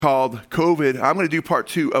called COVID. I'm going to do part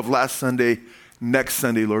 2 of last Sunday, next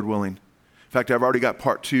Sunday, Lord willing. In fact, I've already got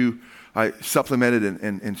part 2. I supplemented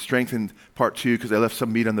and strengthened part 2 because I left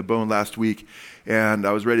some meat on the bone last week, and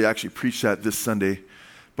I was ready to actually preach that this Sunday.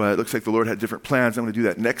 But it looks like the Lord had different plans. I'm going to do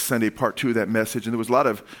that next Sunday, part 2 of that message. And there was a lot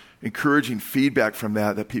of encouraging feedback from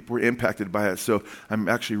that people were impacted by it. So I'm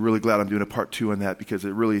actually really glad I'm doing a part 2 on that because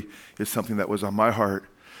it really is something that was on my heart.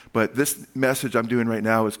 But this message I'm doing right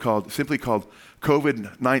now is simply called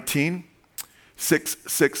COVID-19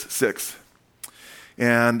 666.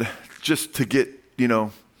 And just to get,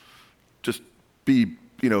 just be,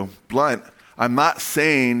 blunt, I'm not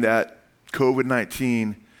saying that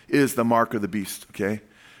COVID-19 is the mark of the beast, okay?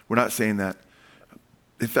 We're not saying that.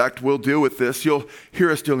 In fact, we'll deal with this. You'll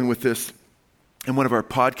hear us dealing with this in one of our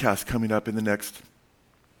podcasts coming up in the next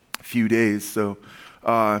few days. So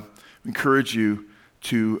encourage you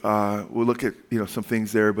to, we'll look at, some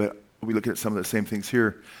things there, but we look at some of the same things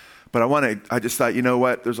here. But I just thought, you know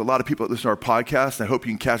what? There's a lot of people that listen to our podcast, and I hope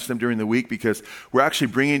you can catch them during the week because we're actually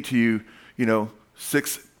bringing to you,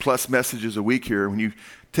 6+ messages a week here. When you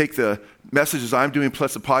take the messages I'm doing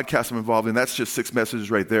plus the podcast I'm involved in, that's just 6 messages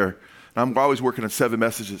right there. I'm always working on 7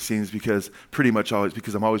 messages, it seems, because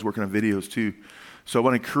I'm always working on videos too. So I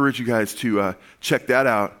want to encourage you guys to check that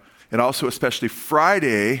out. And also especially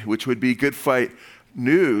Friday, which would be Good Fight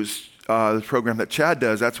News, the program that Chad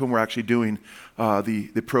does, that's when we're actually doing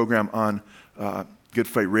the program on Good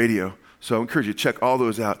Fight Radio. So I encourage you to check all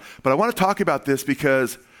those out. But I want to talk about this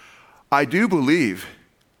because I do believe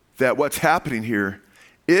that what's happening here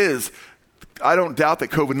is, I don't doubt that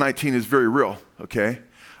COVID-19 is very real, okay?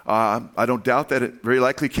 I don't doubt that it very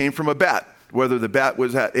likely came from a bat, whether the bat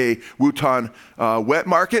was at a Wuhan wet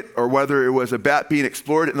market or whether it was a bat being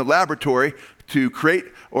explored in the laboratory to create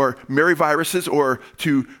or marry viruses or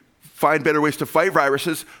to find better ways to fight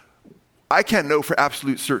viruses. I can't know for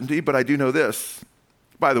absolute certainty, but I do know this.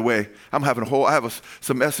 By the way, I have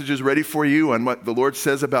some messages ready for you on what the Lord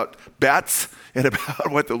says about bats and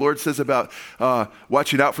about what the Lord says about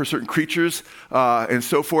watching out for certain creatures and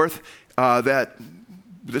so forth, that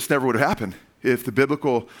this never would have happened if the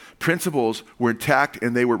biblical principles were intact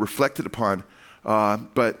and they were reflected upon.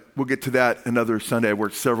 But we'll get to that another Sunday. I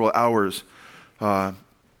worked several hours,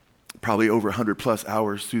 probably over 100+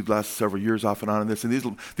 hours through the last several years off and on this. And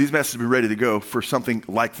these messages have been ready to go for something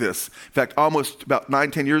like this. In fact, almost about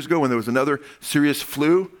 9-10 years ago when there was another serious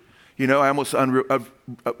flu, I almost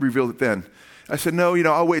revealed it then. I said, no,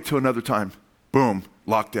 I'll wait till another time. Boom,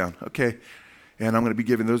 lockdown. Okay. And I'm going to be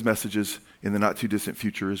giving those messages in the not too distant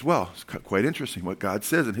future as well. It's quite interesting what God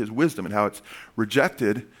says and his wisdom and how it's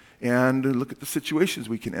rejected, and look at the situations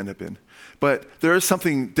we can end up in. But there is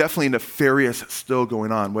something definitely nefarious still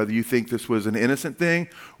going on, whether you think this was an innocent thing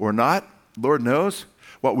or not, Lord knows.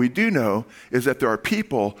 What we do know is that there are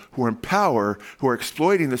people who are in power who are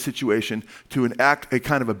exploiting the situation to enact a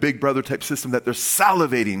kind of a big brother type system that they're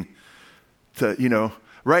salivating to,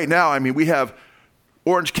 Right now, we have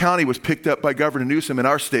Orange County was picked up by Governor Newsom in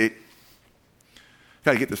our state.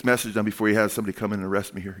 Got to get this message done before he has somebody come in and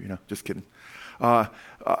arrest me here, just kidding.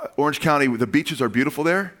 Orange County, the beaches are beautiful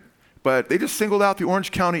there, but they just singled out the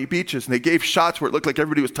Orange County beaches and they gave shots where it looked like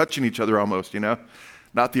everybody was touching each other almost,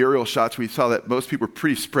 Not the aerial shots. We saw that most people were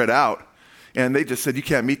pretty spread out, and they just said, you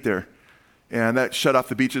can't meet there. And that shut off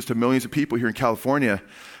the beaches to millions of people here in California.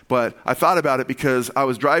 But I thought about it because I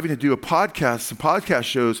was driving to do some podcast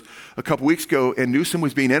shows a couple weeks ago, and Newsom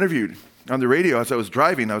was being interviewed on the radio as I was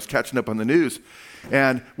driving. I was catching up on the news.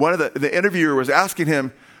 And one of the interviewer was asking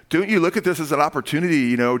him, don't you look at this as an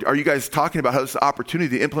opportunity? Are you guys talking about how this is an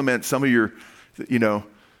opportunity to implement some of your,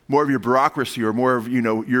 more of your bureaucracy or more of,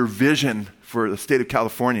 your vision for the state of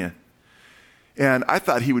California? And I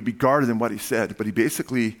thought he would be guarded in what he said, but he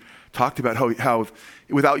basically talked about how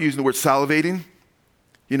without using the word salivating,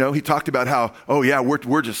 he talked about how, oh yeah,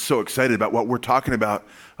 we're just so excited about what we're talking about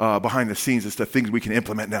behind the scenes as to things we can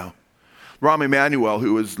implement now. Rahm Emanuel,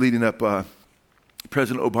 who was leading up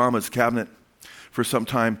President Obama's cabinet for some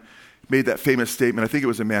time, made that famous statement. I think it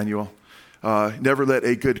was Emanuel. Never let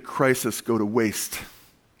a good crisis go to waste.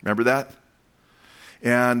 Remember that?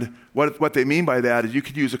 And what they mean by that is you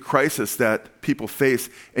could use a crisis that people face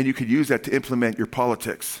and you could use that to implement your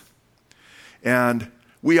politics. And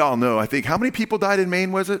we all know, I think, how many people died in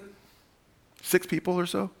Maine, was it? 6 people or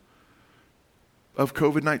so of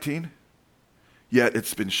COVID-19? Yet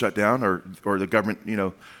it's been shut down or the government,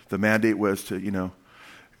 the mandate was to,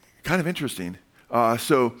 kind of interesting.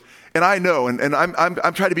 And I know, and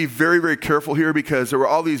I'm trying to be very, very careful here because there were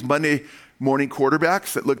all these Monday morning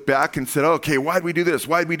quarterbacks that look back and said, okay, why'd we do this?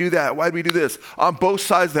 Why'd we do that? Why'd we do this? On both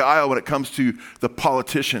sides of the aisle when it comes to the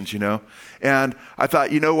politicians, And I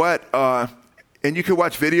thought, you know what? And you could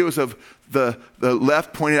watch videos of the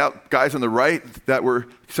left pointing out guys on the right that were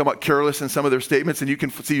somewhat careless in some of their statements, and you can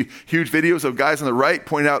see huge videos of guys on the right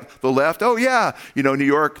pointing out the left. Oh yeah, New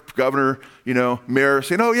York governor, mayor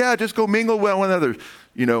saying, oh yeah, just go mingle with one another.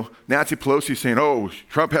 Nancy Pelosi saying, oh,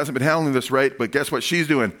 Trump hasn't been handling this right, but guess what she's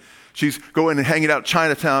doing? She's going and hanging out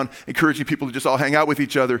Chinatown, encouraging people to just all hang out with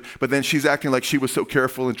each other, but then she's acting like she was so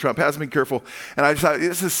careful and Trump hasn't been careful. And I just thought,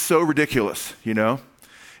 this is so ridiculous,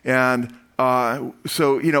 And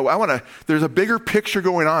there's a bigger picture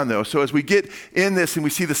going on though. So as we get in this and we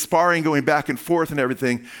see the sparring going back and forth and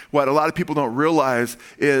everything, what a lot of people don't realize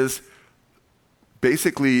is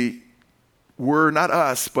basically we're not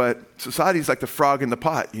us, but society's like the frog in the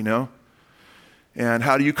pot, And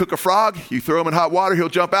how do you cook a frog? You throw him in hot water, he'll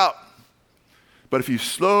jump out. But if you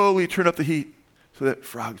slowly turn up the heat, so that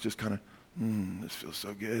frog's just kind of, this feels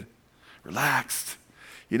so good, relaxed,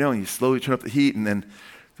 and you slowly turn up the heat and then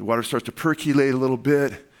the water starts to percolate a little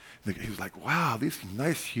bit. He was like, wow, these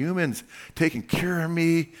nice humans taking care of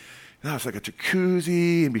me. Now it's like a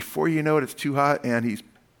jacuzzi, and before you know it, it's too hot, and he's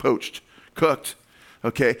poached, cooked.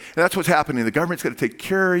 Okay? And that's what's happening. The government's going to take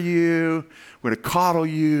care of you. We're going to coddle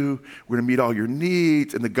you. We're going to meet all your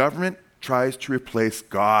needs. And the government tries to replace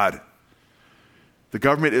God. The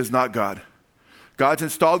government is not God. God's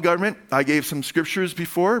installed government. I gave some scriptures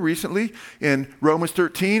before recently in Romans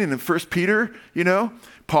 13 and in 1 Peter,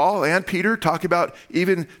 Paul and Peter talk about,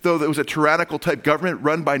 even though there was a tyrannical type government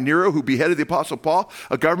run by Nero who beheaded the Apostle Paul,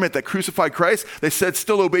 a government that crucified Christ, they said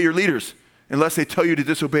still obey your leaders unless they tell you to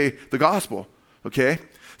disobey the gospel, okay?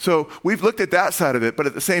 So we've looked at that side of it, but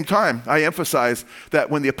at the same time, I emphasize that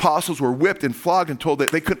when the apostles were whipped and flogged and told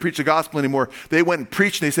that they couldn't preach the gospel anymore, they went and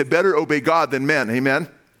preached and they said, better obey God than men, amen?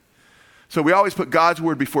 So we always put God's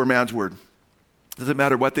word before man's word. Doesn't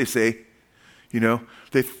matter what they say.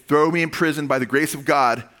 They throw me in prison by the grace of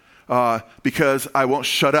God because I won't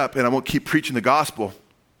shut up and I won't keep preaching the gospel.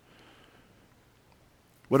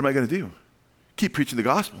 What am I going to do? Keep preaching the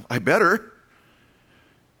gospel. I better.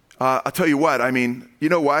 I'll tell you what, you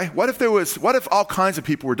know why? What if all kinds of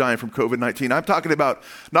people were dying from COVID-19? I'm talking about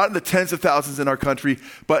not in the tens of thousands in our country,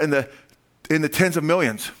 but in the tens of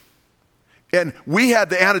millions. And we had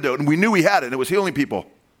the antidote, and we knew we had it, and it was healing people.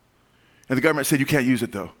 And the government said, you can't use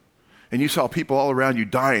it, though. And you saw people all around you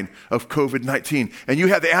dying of COVID-19, and you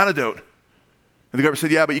had the antidote. And the government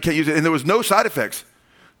said, yeah, but you can't use it. And there was no side effects.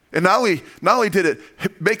 And not only did it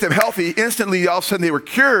make them healthy, instantly all of a sudden they were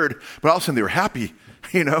cured, but all of a sudden they were happy,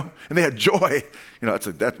 and they had joy.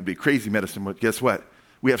 That would be crazy medicine, but guess what?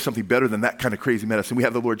 We have something better than that kind of crazy medicine. We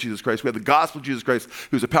have the Lord Jesus Christ. We have the gospel of Jesus Christ,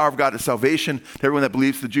 who's the power of God to salvation to everyone that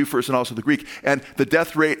believes, the Jew first and also the Greek. And the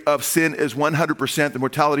death rate of sin is 100%. The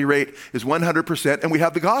mortality rate is 100%. And we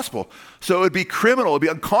have the gospel. So it would be criminal. It would be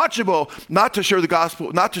unconscionable not to share the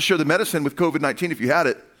gospel, not to share the medicine with COVID-19 if you had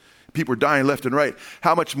it. People are dying left and right.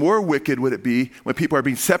 How much more wicked would it be when people are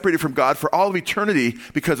being separated from God for all of eternity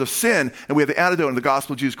because of sin, and we have the antidote in the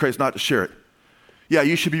gospel of Jesus Christ not to share it? Yeah,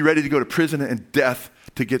 you should be ready to go to prison and death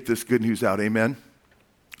to get this good news out. Amen?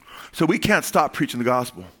 So we can't stop preaching the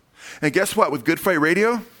gospel. And guess what? With Good Fight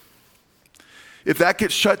Radio, if that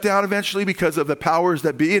gets shut down eventually because of the powers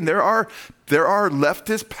that be, and there are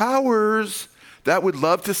leftist powers that would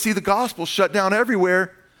love to see the gospel shut down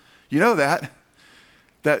everywhere. You know that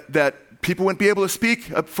people wouldn't be able to speak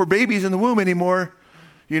for babies in the womb anymore,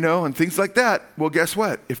 and things like that. Well, guess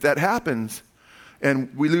what? If that happens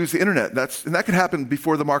and we lose the internet, and that could happen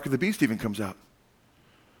before the mark of the beast even comes out.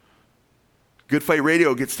 Good Fight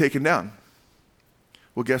Radio gets taken down.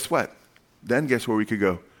 Well, guess what? Then guess where we could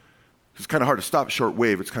go? It's kind of hard to stop short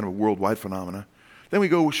wave. It's kind of a worldwide phenomena. Then we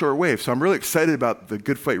go short wave. So I'm really excited about the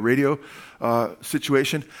Good Fight Radio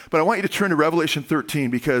situation. But I want you to turn to Revelation 13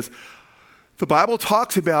 because the Bible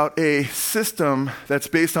talks about a system that's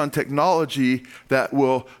based on technology that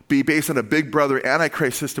will be based on a big brother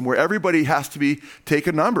Antichrist system where everybody has to take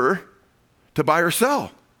a number to buy or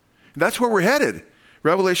sell. And that's where we're headed.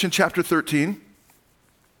 Revelation chapter 13,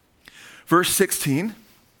 verse 16.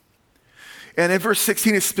 And in verse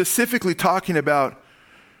 16 is specifically talking about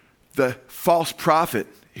the false prophet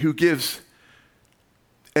who gives,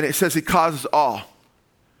 and it says he causes all.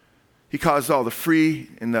 He causes all the free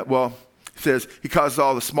and the, it says he causes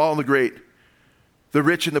all the small and the great, the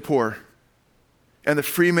rich and the poor, and the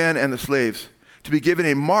free men and the slaves to be given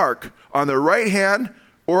a mark on their right hand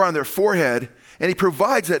or on their forehead, and he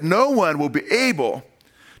provides that no one will be able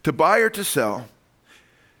to buy or to sell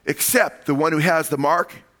except the one who has the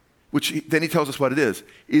mark then he tells us what it is.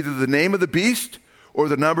 Either the name of the beast or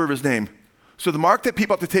the number of his name. So the mark that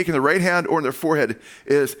people have to take in their right hand or in their forehead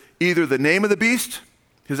is either the name of the beast,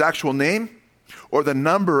 his actual name, or the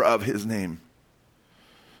number of his name.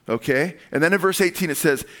 Okay? And then in verse 18 it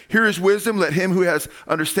says, here is wisdom, let him who has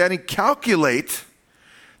understanding calculate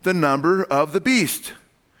the number of the beast.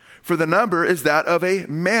 For the number is that of a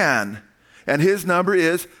man, and his number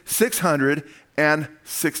is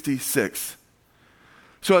 666.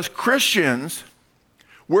 So as Christians,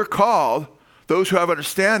 we're called, those who have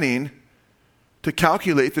understanding, to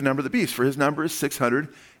calculate the number of the beast, for his number is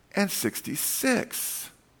 666.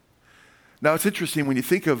 Now it's interesting when you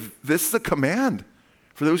think of this is a command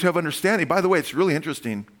for those who have understanding. By the way, it's really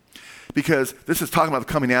interesting because this is talking about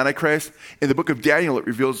the coming Antichrist. In the book of Daniel, it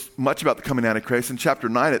reveals much about the coming Antichrist. In chapter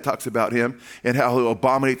 9, it talks about him and how he'll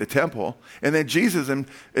abominate the temple. And then Jesus in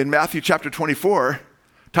Matthew chapter 24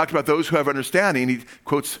 talked about those who have understanding. He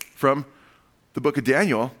quotes from the book of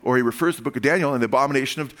Daniel, or he refers to the book of Daniel and the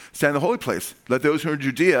abomination of standing in the holy place. Let those who are in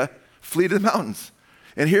Judea flee to the mountains.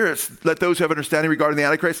 And here it's let those who have understanding regarding the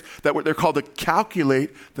Antichrist, that they're called to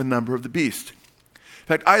calculate the number of the beast. In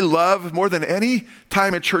fact, I love, more than any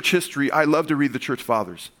time in church history, I love to read the church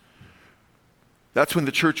fathers. That's when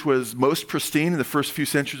the church was most pristine in the first few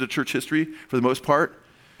centuries of church history, for the most part,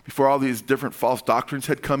 before all these different false doctrines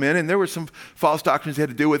had come in. And there were some false doctrines he had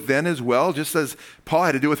to deal with then as well, just as Paul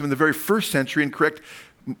had to deal with them in the very first century and correct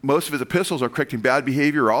most of his epistles are correcting bad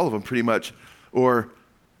behavior, or all of them pretty much, or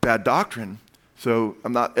bad doctrine. So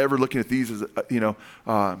I'm not ever looking at these as,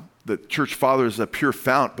 the church fathers as a pure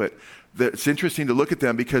fount, but it's interesting to look at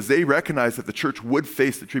them because they recognize that the church would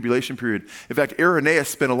face the tribulation period. In fact, Irenaeus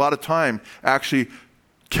spent a lot of time actually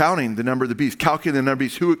counting the number of the beast, calculating the number of the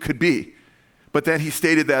beast, who it could be. But then he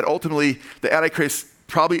stated that ultimately the Antichrist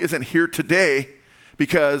probably isn't here today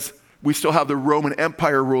because we still have the Roman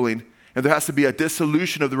Empire ruling, and there has to be a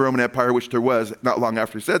dissolution of the Roman Empire, which there was not long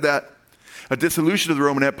after he said that, a dissolution of the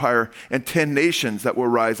Roman Empire and 10 nations that will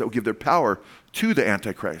rise that will give their power to the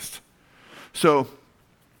Antichrist. So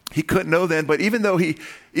he couldn't know then, but even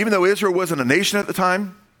though Israel wasn't a nation at the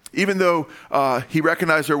time, even though he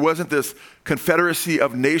recognized there wasn't this confederacy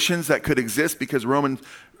of nations that could exist because Roman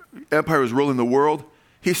Empire was ruling the world,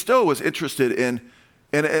 he still was interested in,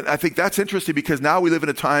 and I think that's interesting because now we live in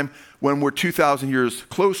a time when we're 2,000 years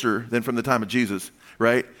closer than from the time of Jesus,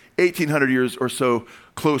 right? 1,800 years or so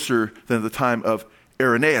closer than the time of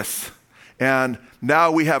Irenaeus. And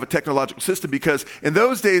now we have a technological system because in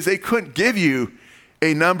those days they couldn't give you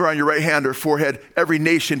a number on your right hand or forehead, every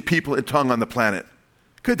nation, people, and tongue on the planet.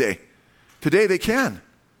 Could they? Today they can.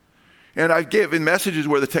 And I've given messages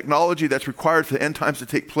where the technology that's required for the end times to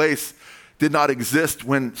take place did not exist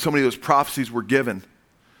when so many of those prophecies were given.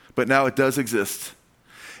 But now it does exist.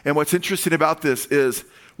 And what's interesting about this is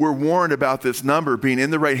we're warned about this number being in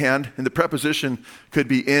the right hand, and the preposition could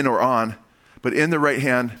be in or on, but in the right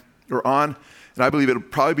hand or on, and I believe it'll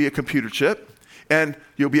probably be a computer chip, and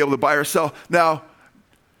you'll be able to buy or sell. Now,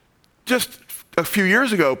 just a few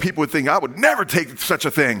years ago, people would think, I would never take such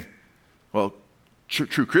a thing. Well,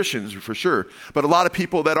 true Christians for sure, but a lot of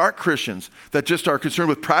people that aren't Christians, that just are concerned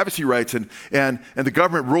with privacy rights and the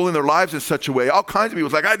government ruling their lives in such a way, all kinds of people,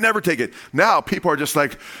 it's like, I'd never take it. Now people are just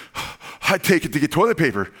like, I'd take it to get toilet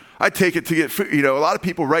paper. I'd take it to get food. A lot of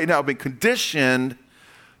people right now have been conditioned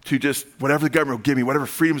to just whatever the government will give me, whatever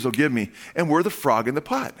freedoms they'll give me, and we're the frog in the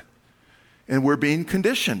pot. And we're being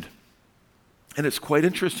conditioned. And it's quite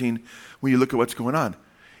interesting when you look at what's going on.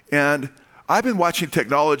 And I've been watching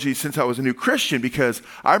technology since I was a new Christian because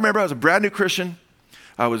I remember I was a brand new Christian.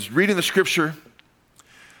 I was reading the scripture.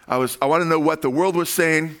 I wanted to know what the world was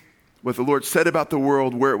saying, what the Lord said about the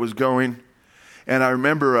world, where it was going. And I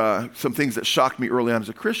remember some things that shocked me early on as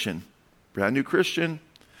a Christian. Brand new Christian.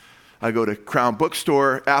 I go to Crown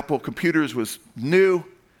Bookstore. Apple Computers was new.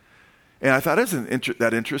 And I thought, isn't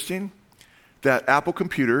that interesting? That Apple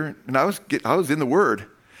computer, and I was in the Word,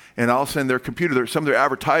 and all of a sudden their computer, some of their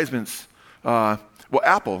advertisements,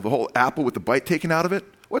 Apple, the whole apple with the bite taken out of it,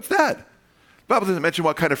 what's that? The Bible doesn't mention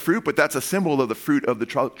what kind of fruit, but that's a symbol of the fruit of the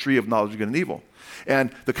tree of knowledge of good and evil.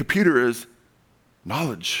 And the computer is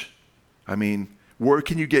knowledge. I mean, where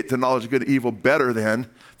can you get the knowledge of good and evil better than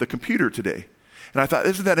the computer today? And I thought,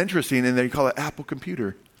 isn't that interesting? And they call it Apple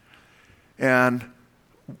Computer. And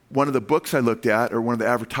one of the books I looked at, or one of the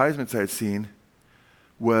advertisements I had seen,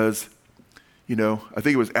 was, I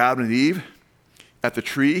think it was Adam and Eve at the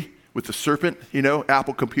tree with the serpent,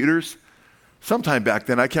 Apple Computers. Sometime back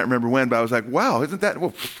then, I can't remember when, but I was like, wow, isn't that,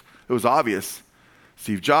 well, it was obvious.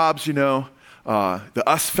 Steve Jobs, the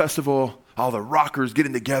US Festival, all the rockers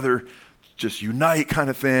getting together, just unite kind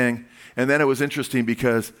of thing. And then it was interesting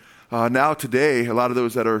because Now today, a lot of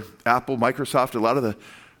those that are Apple, Microsoft, a lot of the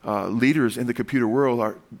leaders in the computer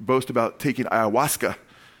world boast about taking ayahuasca,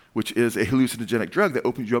 which is a hallucinogenic drug that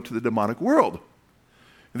opens you up to the demonic world.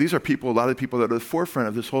 And these are people, a lot of people that are at the forefront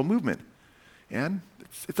of this whole movement. And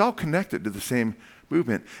it's all connected to the same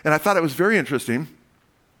movement. And I thought it was very interesting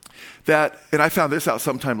that, and I found this out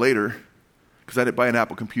sometime later, because I didn't buy an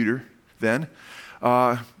Apple computer then,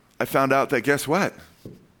 I found out that guess what?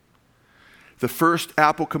 The first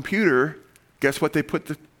Apple computer, guess what they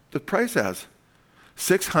put the price as?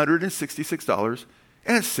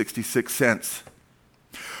 $666.66.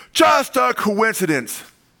 Just a coincidence.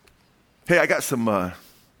 Hey, I got some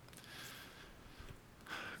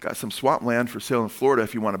swampland for sale in Florida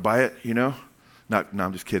if you want to buy it, you know. No,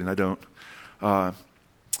 I'm just kidding. I don't.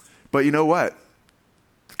 But you know what?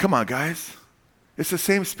 Come on, guys. It's the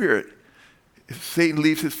same spirit. If Satan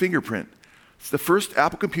leaves his fingerprint. The first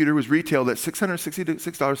Apple computer was retailed at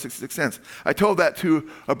 $666.66. I told that to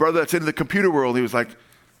a brother that's in the computer world. He was like,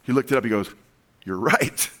 he looked it up. He goes, "You're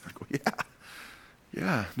right." I go,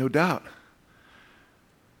 yeah, no doubt.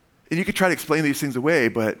 And you could try to explain these things away,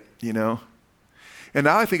 but, you know. And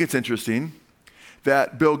now I think it's interesting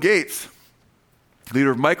that Bill Gates,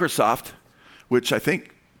 leader of Microsoft, which I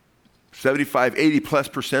think 75,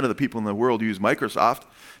 80+% of the people in the world use Microsoft.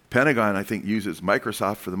 Pentagon, I think, uses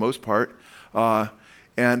Microsoft for the most part.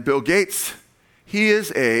 And Bill Gates, he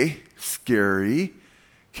is a scary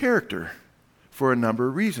character for a number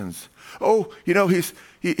of reasons. Oh, you know, he's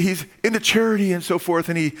into charity and so forth,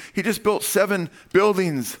 and he just built 7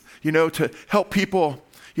 buildings, you know, to help people,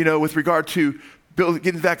 you know, with regard to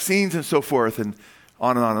getting vaccines and so forth, and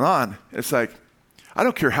on and on and on. It's like, I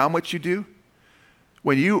don't care how much you do.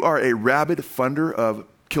 When you are a rabid funder of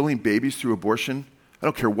killing babies through abortion, I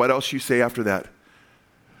don't care what else you say after that.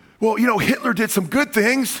 Well, you know, Hitler did some good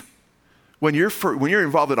things. When you're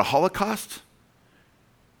involved in a Holocaust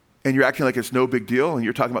and you're acting like it's no big deal and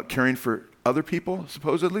you're talking about caring for other people,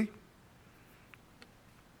 supposedly,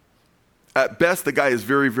 at best, the guy is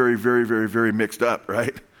very, very, very, very, very mixed up,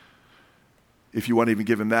 right? If you want to even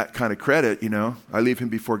give him that kind of credit, you know, I leave him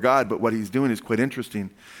before God, but what he's doing is quite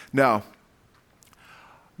interesting. Now,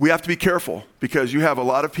 we have to be careful because you have a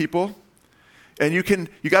lot of people, and you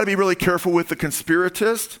got to be really careful with the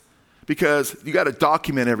conspiratist because you got to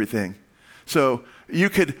document everything. So you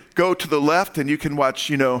could go to the left and you can watch,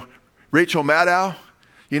 you know, Rachel Maddow,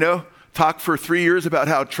 you know, talk for 3 years about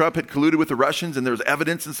how Trump had colluded with the Russians and there was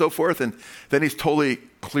evidence and so forth, and then he's totally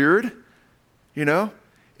cleared, you know,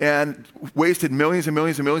 and wasted millions and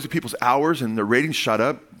millions and millions of people's hours, and their ratings shot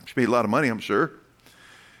up. She made a lot of money, I'm sure.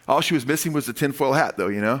 All she was missing was the tinfoil hat, though,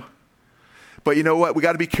 you know. But you know what? We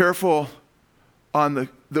got to be careful on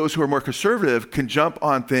those who are more conservative can jump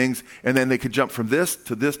on things, and then they can jump from this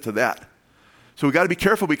to that. So we got to be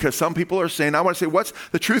careful because some people are saying, I want to say,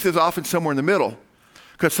 the truth is often somewhere in the middle.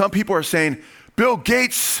 Because some people are saying, Bill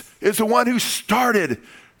Gates is the one who started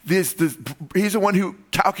this, he's the one who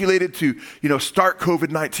calculated to, you know, start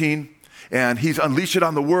COVID-19, and he's unleashed it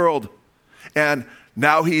on the world. And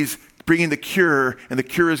now he's bringing the cure, and the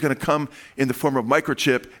cure is going to come in the form of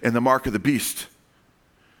microchip and the mark of the beast.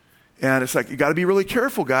 And it's like, you got to be really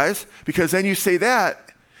careful, guys, because then you say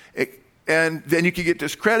that, and then you can get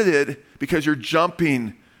discredited because you're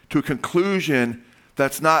jumping to a conclusion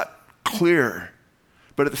that's not clear.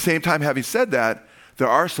 But at the same time, having said that, there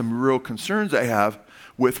are some real concerns I have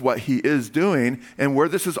with what he is doing and where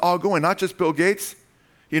this is all going. Not just Bill Gates,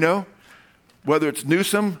 you know, whether it's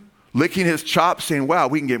Newsom licking his chops saying, wow,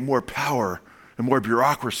 we can get more power and more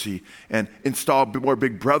bureaucracy and install more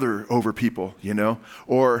big brother over people, you know.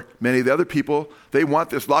 Or many of the other people, they want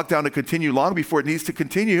this lockdown to continue long before it needs to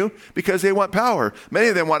continue because they want power. Many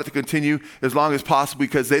of them want it to continue as long as possible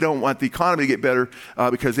because they don't want the economy to get better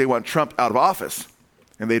because they want Trump out of office.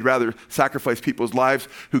 And they'd rather sacrifice people's lives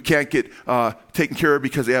who can't get taken care of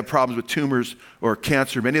because they have problems with tumors or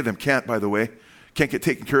cancer. Many of them can't, by the way. Can't get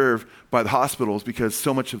taken care of by the hospitals because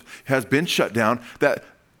so much has been shut down that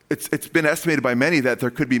it's been estimated by many that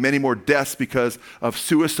there could be many more deaths because of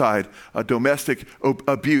suicide, domestic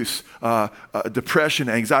abuse, depression,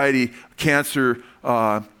 anxiety, cancer,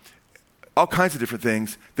 all kinds of different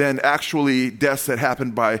things than actually deaths that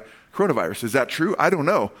happened by coronavirus. Is that true? I don't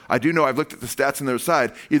know. I do know I've looked at the stats on their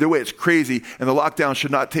side. Either way, it's crazy, and the lockdown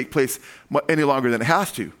should not take place any longer than it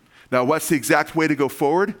has to. Now, what's the exact way to go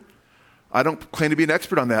forward? I don't claim to be an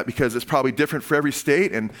expert on that because it's probably different for every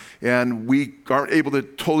state, and we aren't able to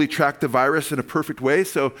totally track the virus in a perfect way,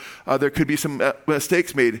 so there could be some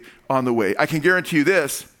mistakes made on the way. I can guarantee you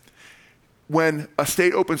this. When a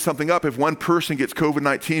state opens something up, if one person gets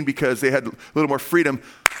COVID-19 because they had a little more freedom,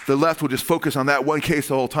 the left will just focus on that one case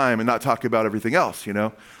the whole time and not talk about everything else, you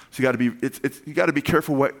know? So you got to be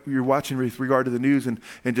careful what you're watching with regard to the news and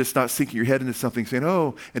just not sinking your head into something saying,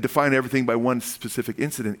 oh, and define everything by one specific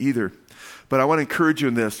incident either. But I want to encourage you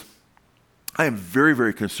in this. I am very,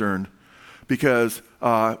 very concerned because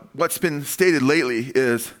what's been stated lately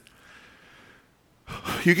is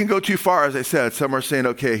you can go too far, as I said. Some are saying,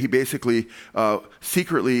 okay, he basically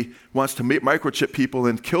secretly wants to microchip people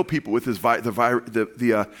and kill people with his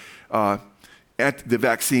the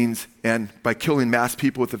vaccines, and by killing mass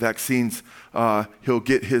people with the vaccines, he'll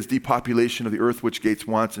get his depopulation of the earth, which Gates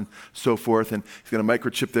wants, and so forth, and he's going to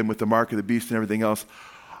microchip them with the mark of the beast and everything else.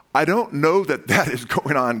 I don't know that is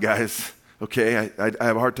going on, guys, okay? I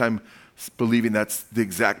have a hard time believing that's the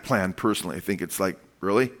exact plan, personally. I think it's like,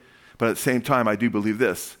 really? But at the same time, I do believe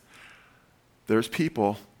this. There's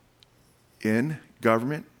people in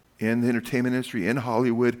government, in the entertainment industry, in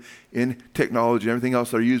Hollywood, in technology, and everything else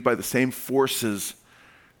that are used by the same forces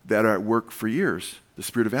that are at work for years, the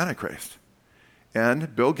spirit of Antichrist.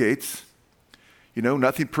 And Bill Gates, you know,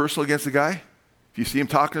 nothing personal against the guy. If you see him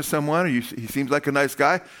talking to someone, or he seems like a nice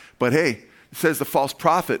guy, but hey, it says the false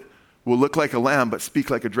prophet will look like a lamb but speak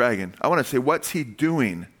like a dragon. I want to say, what's he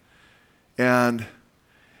doing? And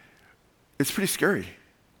it's pretty scary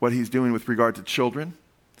what he's doing with regard to children.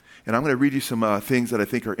 And I'm going to read you some things that I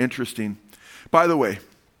think are interesting. By the way,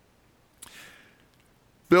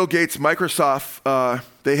 Bill Gates, Microsoft,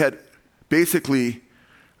 they had basically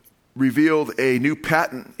revealed a new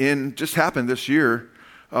patent just happened this year,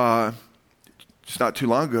 just not too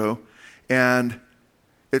long ago. And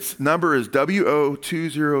its number is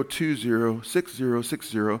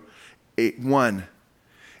WO2020606081.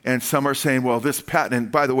 And some are saying, well, this patent,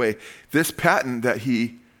 and by the way, this patent that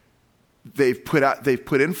they've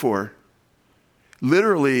put in for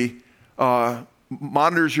literally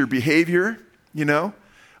monitors your behavior, you know.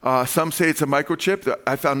 Some say it's a microchip.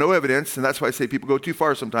 I found no evidence, and that's why I say people go too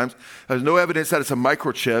far sometimes. There's no evidence that it's a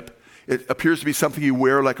microchip. It appears to be something you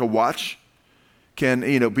wear like a watch, can,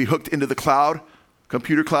 you know, be hooked into the cloud,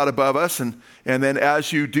 computer cloud above us, and then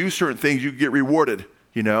as you do certain things, you get rewarded,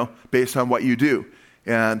 you know, based on what you do.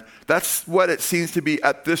 And that's what it seems to be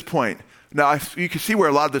at this point. Now, you can see where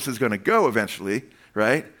a lot of this is going to go eventually,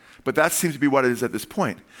 right? But that seems to be what it is at this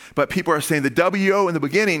point. But people are saying the WO in the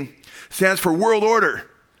beginning stands for world order,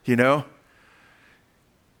 you know?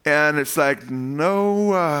 And it's like,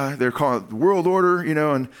 no, they're calling it world order, you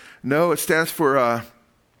know, and no, it stands for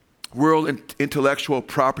World Intellectual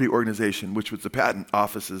Property Organization, which was the patent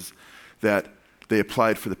offices that they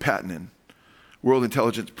applied for the patent in. World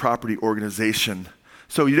Intelligence Property Organization.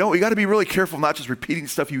 So, you know, you got to be really careful not just repeating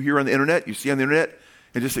stuff you hear on the internet, you see on the internet,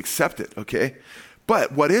 and just accept it, okay?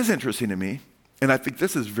 But what is interesting to me, and I think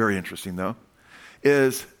this is very interesting though,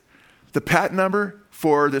 is the patent number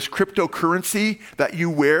for this cryptocurrency that you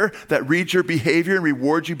wear that reads your behavior and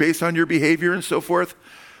rewards you based on your behavior and so forth.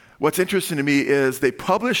 What's interesting to me is they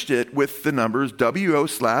published it with the numbers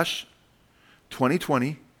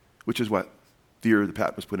WO/2020, which is what the year the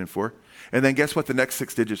patent was put in for. And then guess what the next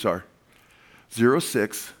 6 digits are?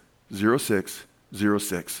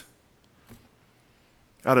 060606.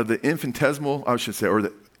 Out of the infinitesimal, I should say, or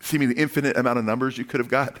the seemingly infinite amount of numbers you could have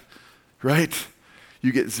got, right?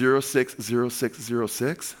 You get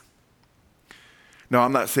 060606. Now,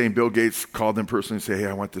 I'm not saying Bill Gates called them personally and say, hey,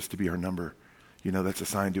 I want this to be our number. You know, that's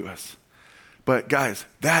assigned to us. But guys,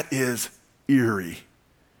 that is eerie.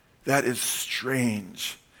 That is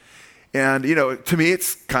strange. And, you know, to me,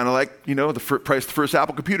 it's kind of like, you know, the price of the first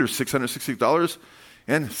Apple computer,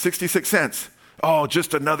 $666.66. Oh,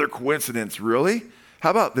 just another coincidence, really? How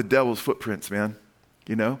about the devil's footprints, man?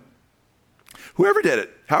 You know? Whoever did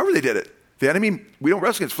it, however they did it. The enemy, we don't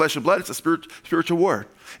wrestle against flesh and blood. It's a spiritual war.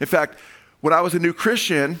 In fact, when I was a new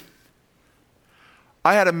Christian,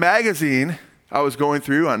 I had a magazine I was going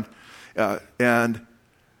through on, and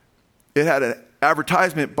it had an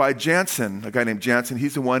advertisement by Jansen, a guy named Jansen.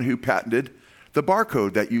 He's the one who patented the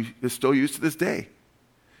barcode that is still used to this day.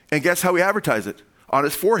 And guess how he advertised it? On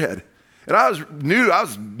his forehead. And I was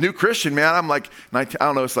new Christian, man. I'm like, 19, I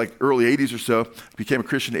don't know, it's like early 80s or so. I became a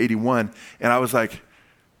Christian in 81. And I was like,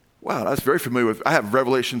 wow, that's very familiar with. I have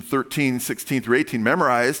Revelation 13, 16 through 18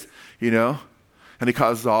 memorized, you know. And he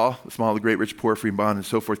causes all, the small, the great, rich, poor, free, and bond, and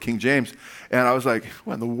so forth, King James. And I was like,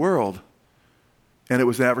 what in the world? And it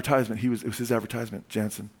was an advertisement. It was his advertisement,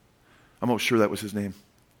 Jansen. I'm almost sure that was his name.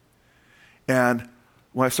 And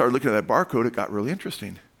when I started looking at that barcode, it got really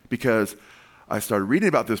interesting because I started reading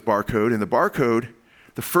about this barcode, and the barcode,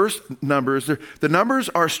 the first numbers, the numbers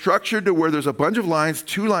are structured to where there's a bunch of lines,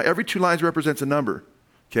 every 2 lines represents a number,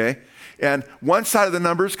 okay? And one side of the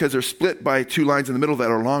numbers, because they're split by two lines in the middle that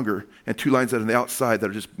are longer and two lines that are on the outside that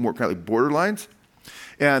are just more kind of like border lines.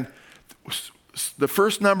 And the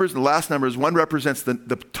first numbers and the last numbers, one represents the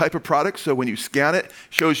type of product. So when you scan it,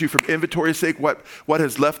 shows you from inventory's sake what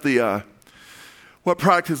has left what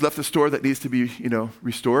product has left the store that needs to be,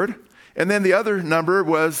 restored. And then the other number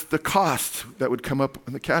was the cost that would come up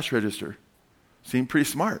on the cash register. Seemed pretty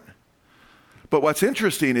smart. But what's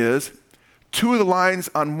interesting is two of the lines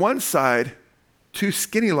on one side, two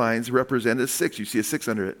skinny lines represented a 6. You see a 6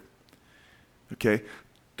 under it. Okay?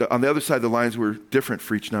 On the other side, the lines were different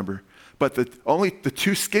for each number. But only the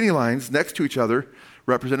two skinny lines next to each other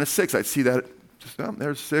represent a 6. I'd see that.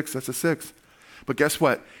 There's 6. That's a 6. But guess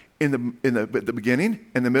what? In the beginning,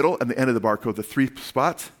 in the middle, and the end of the barcode, the 3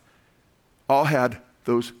 spots all had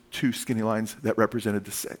those two skinny lines that represented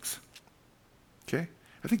the 6. Okay?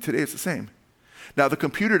 I think today it's the same. Now, the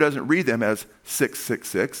computer doesn't read them as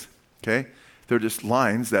 666, okay? They're just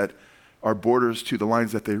lines that are borders to the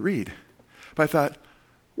lines that they read. But I thought,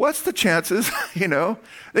 what's the chances,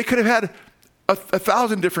 They could have had a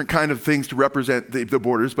 1,000 different kind of things to represent the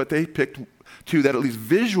borders, but they picked two that at least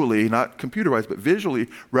visually, not computer-wise, but visually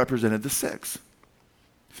represented the 6.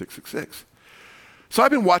 666. So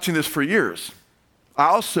I've been watching this for years. I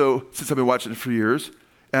also, since I've been watching it for years,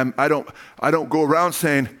 and I don't go around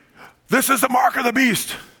saying, this is the mark of the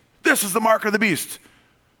beast. This is the mark of the beast.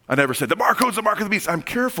 I never said, the barcode's the mark of the beast. I'm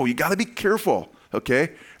careful. You got to be careful,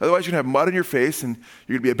 okay? Otherwise, you're going to have mud on your face, and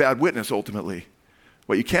you're going to be a bad witness, ultimately.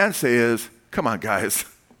 What you can say is, come on, guys.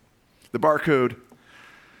 The barcode,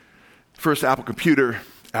 first Apple computer,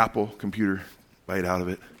 bite out of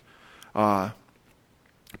it.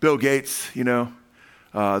 Bill Gates, the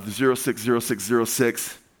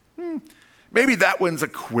 060606. Maybe that one's a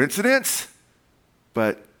coincidence,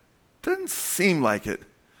 but doesn't seem like it,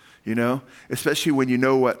 especially when you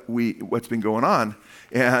know what's been going on.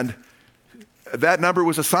 And that number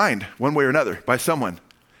was assigned one way or another by someone,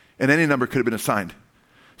 and any number could have been assigned.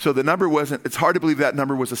 So the number it's hard to believe that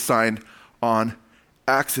number was assigned on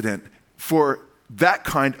accident for that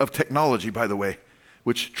kind of technology, by the way,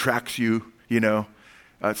 which tracks you,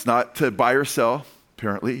 it's not to buy or sell,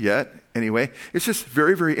 apparently, yet. Anyway, it's just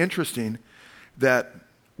very, very interesting that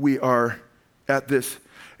we are at this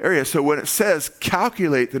area. So when it says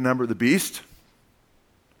calculate the number of the beast,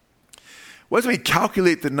 what does it mean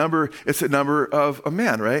calculate the number? It's the number of a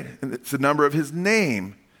man, right? And it's the number of his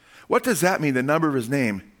name. What does that mean, the number of his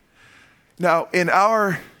name? Now, in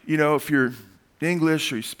our, if you're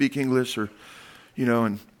English or you speak English or,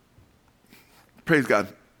 and praise God,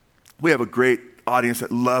 we have a great audience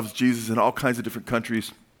that loves Jesus in all kinds of different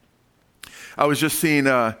countries. I was just seeing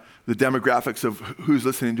the demographics of who's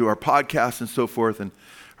listening to our podcast and so forth and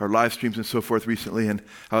our live streams and so forth recently, and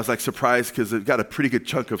I was surprised because it got a pretty good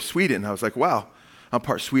chunk of Sweden. I was like, wow, I'm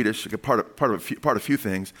part Swedish, part of a few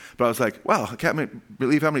things, but I was like, wow, I can't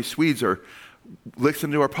believe how many Swedes are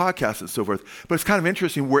listening to our podcast and so forth. But it's kind of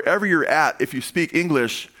interesting, wherever you're at, if you speak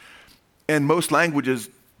English, in most languages,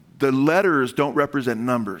 the letters don't represent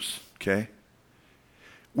numbers, okay?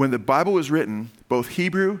 When the Bible was written, both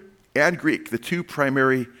Hebrew and Greek, the two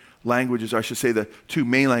primary languages, I should say the two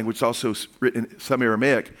main languages, also written some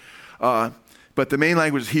Aramaic, but the main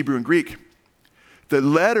language is Hebrew and Greek. The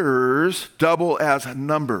letters double as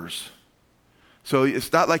numbers. So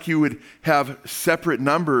it's not like you would have separate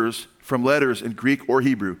numbers from letters in Greek or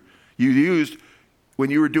Hebrew.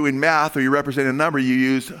 When you were doing math or you represented a number, you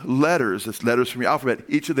used letters. It's letters from your alphabet.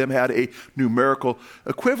 Each of them had a numerical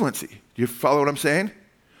equivalency. Do you follow what I'm saying?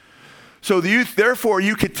 So therefore,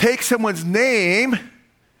 you could take someone's name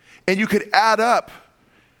and you could add up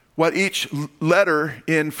what each letter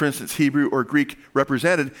in, for instance, Hebrew or Greek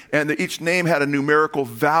represented, and that each name had a numerical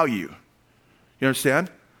value. You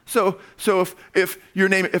understand? So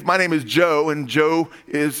if my name is Joe and Joe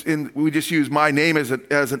is we just use my name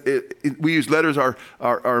we use letters,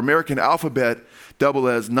 our American alphabet double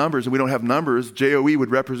as numbers, and we don't have numbers. J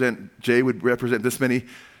would represent this many.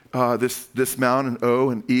 This amount and O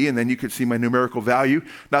and E, and then you could see my numerical value.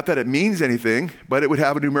 Not that it means anything, but it would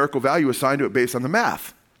have a numerical value assigned to it based on the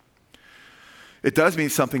math. It does mean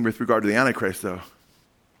something with regard to the Antichrist, though.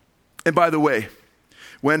 And by the way,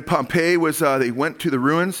 when Pompeii they went to the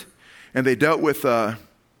ruins and they dealt with the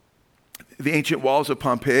ancient walls of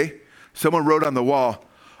Pompeii, someone wrote on the wall,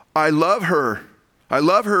 I love her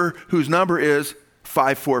whose number is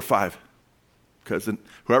 545. Because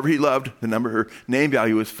whoever he loved, her name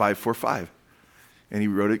value was 545. And he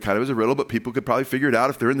wrote it kind of as a riddle, but people could probably figure it out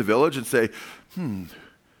if they're in the village and say,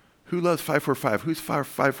 who loves 545? Who's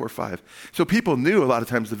 545? So people knew a lot of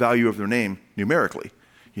times the value of their name numerically,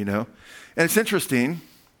 And it's interesting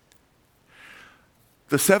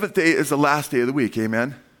The seventh day is the last day of the week,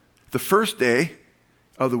 amen? The first day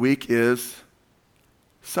of the week is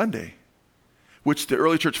Sunday, which the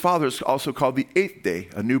early church fathers also called the eighth day,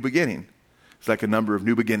 a new beginning. It's like a number of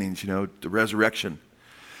new beginnings, the resurrection.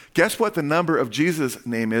 Guess what the number of Jesus'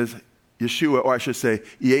 name is? Yeshua, or I should say,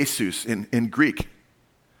 Jesus in Greek.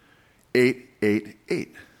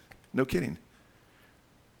 888. No kidding.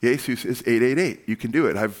 Jesus is 888. You can do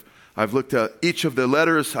it. I've looked at each of the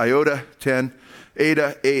letters: iota 10,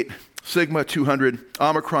 eta 8, sigma 200,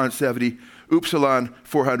 omicron 70, upsilon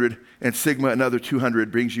 400, and sigma another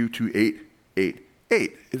 200 brings you to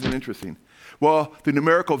 888. Isn't it interesting? Well, the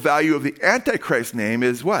numerical value of the Antichrist name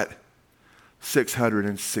is what?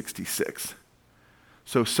 666.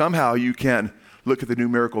 So somehow you can look at the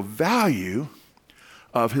numerical value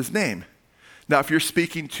of his name. Now, if you're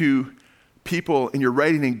speaking to people and you're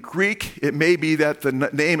writing in Greek, it may be that the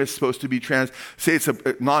name is supposed to be say it's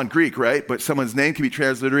a non-Greek, right? But someone's name can be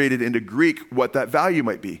transliterated into Greek, what that value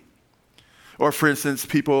might be. Or for instance,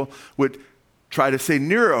 people would try to say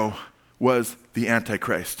Nero was the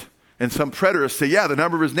Antichrist. And some preterists say, yeah, the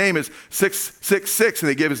number of his name is 666, and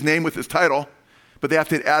they give his name with his title, but they have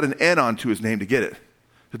to add an N onto his name to get it.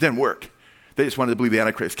 It didn't work. They just wanted to believe the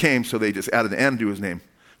Antichrist came, so they just added an N to his name,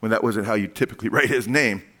 when that wasn't how you typically write his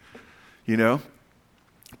name,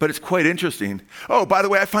 But it's quite interesting. Oh, by the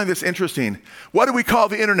way, I find this interesting. What do we call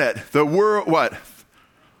the internet? The World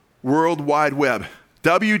Wide Web.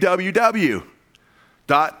 www.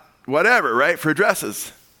 Whatever, right? For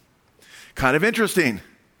addresses. Kind of interesting.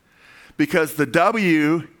 Because the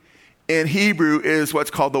W in Hebrew is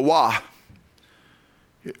what's called the Wa,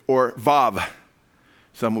 or Vav.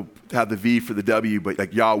 Some will have the V for the W, but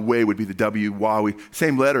like Yahweh would be the W, Wawi,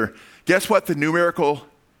 same letter. Guess what the numerical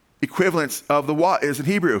equivalence of the Wa is in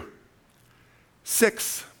Hebrew?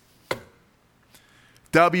 6.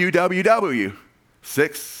 WWW.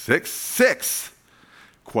 666.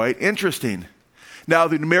 Quite interesting. Now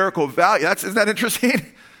the numerical value, isn't that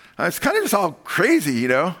interesting? It's kind of just all crazy,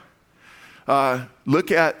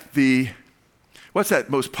 Look at what's that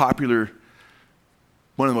most popular,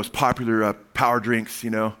 one of the most popular power drinks,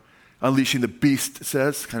 Unleashing the Beast, it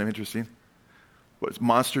says. Kind of interesting. What's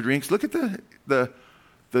Monster drinks? Look at the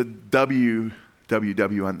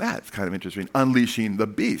WWW on that. It's kind of interesting. Unleashing the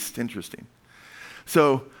Beast. Interesting.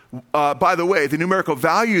 So, by the way, the numerical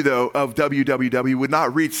value, though, of WWW would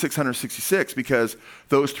not reach 666 because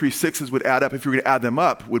those 3 sixes would add up. If you were going to add them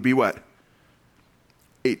up, would be what?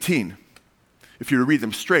 18. If you were to read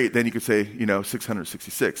them straight, then you could say,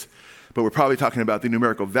 666. But we're probably talking about the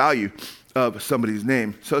numerical value of somebody's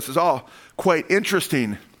name. So this is all quite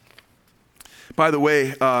interesting. By the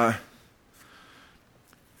way,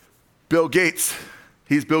 Bill Gates,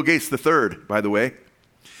 he's Bill Gates the third, by the way.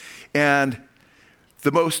 And I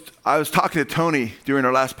was talking to Tony during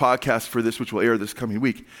our last podcast for this, which will air this coming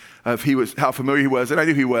week, of how familiar he was, and I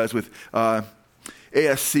knew he was with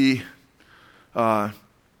ASC,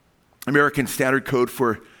 American Standard Code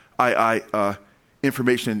for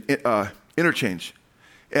Information Interchange.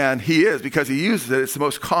 And he is, because he uses it. It's the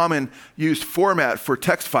most common used format for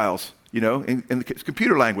text files, in the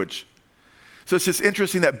computer language. So it's just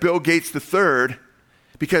interesting that Bill Gates III,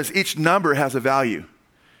 because each number has a value.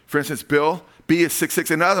 For instance, Bill, B is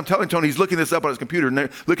 66. And as I'm telling Tony, he's looking this up on his computer,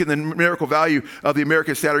 looking at the numerical value of the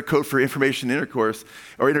American Standard Code for Information Intercourse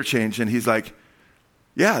or Interchange. And he's like,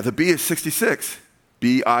 yeah, the B is 66.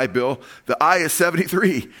 B-I, Bill. The I is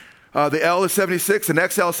 73. The L is 76. And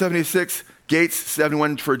XL is 76. Gates,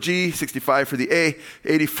 71 for G, 65 for the A,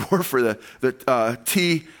 84 for the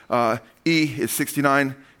T. E is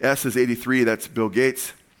 69. S is 83. That's Bill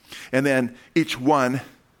Gates. And then each one,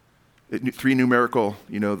 3 numerical,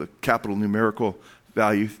 the capital numerical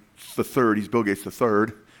value, the third, he's Bill Gates the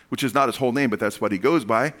third, which is not his whole name, but that's what he goes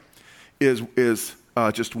by, is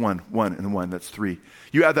just one and one. That's 3.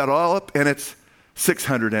 You add that all up, and it's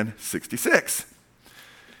 666.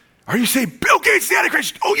 Are you saying Bill Gates the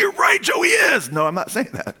Antichrist? Oh, you're right, Joe, he is. No, I'm not saying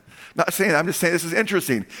that. I'm just saying this is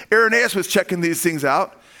interesting. Irenaeus was checking these things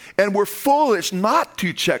out, and we're foolish not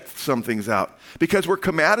to check some things out because we're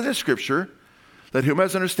commanded in Scripture, let whom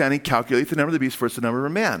has understanding calculate the number of the beast, for it's the number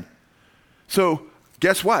of a man. So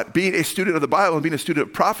guess what? Being a student of the Bible and being a student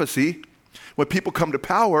of prophecy, when people come to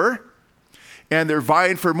power and they're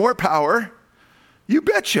vying for more power, you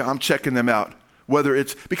betcha I'm checking them out. Whether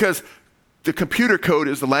it's because the computer code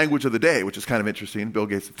is the language of the day, which is kind of interesting, Bill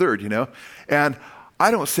Gates III, And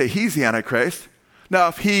I don't say he's the Antichrist. Now,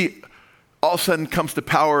 if he all of a sudden comes to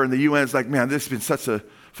power and the UN's like, man, this has been such a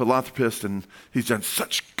philanthropist, and he's done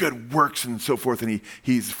such good works and so forth, and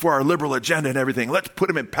he's for our liberal agenda and everything. Let's put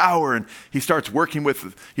him in power. And he starts working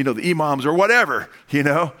with, the imams or whatever,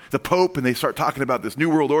 the Pope, and they start talking about this new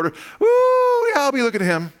world order. Woo, yeah, I'll be looking at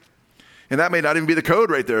him. And that may not even be the code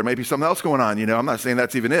right there. It may be something else going on, I'm not saying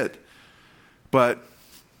that's even it. But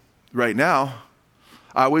right now,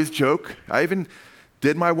 I always joke. I even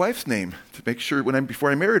did my wife's name to make sure before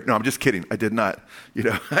I married. No, I'm just kidding. I did not.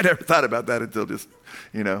 I never thought about that until just,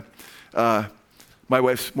 my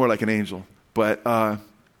wife's more like an angel. But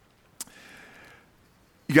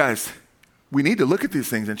you guys, we need to look at these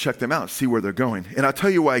things and check them out, see where they're going. And I'll tell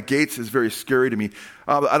you why Gates is very scary to me.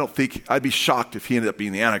 I don't think, I'd be shocked if he ended up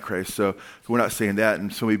being the Antichrist. So we're not saying that.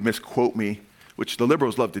 And so he misquote me, which the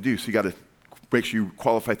liberals love to do. So you got to make sure you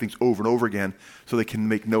qualify things over and over again so they can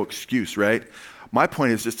make no excuse, right? My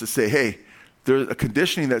point is just to say, hey, there's a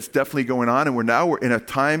conditioning that's definitely going on, and we're in a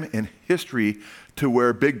time in history to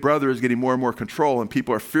where Big Brother is getting more and more control, and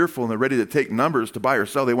people are fearful, and they're ready to take numbers to buy or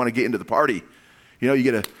sell. They want to get into the party. You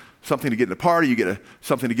get something to get in a party, you get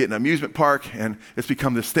something to get in an amusement park, and it's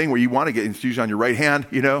become this thing where you want to get, it's usually on your right hand,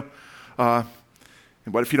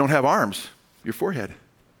 And what if you don't have arms? Your forehead.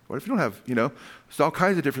 What if you don't have, there's all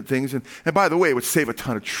kinds of different things. And by the way, it would save a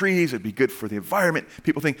ton of trees. It'd be good for the environment.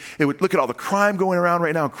 People think it would look at all the crime going around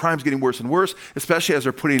right now. And crime's getting worse and worse, especially as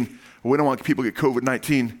they're we don't want people to get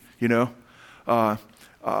COVID-19,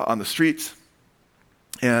 on the streets.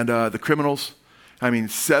 And the criminals,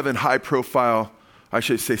 7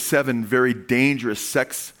 very dangerous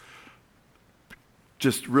sex,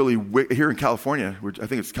 just really, here in California, I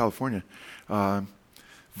think it's California,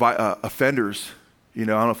 offenders, I don't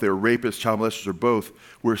know if they were rapists, child molesters, or both,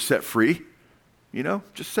 were set free,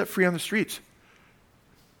 just set free on the streets.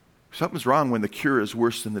 Something's wrong when the cure is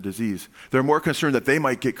worse than the disease. They're more concerned that they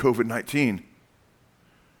might get COVID-19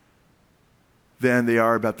 than they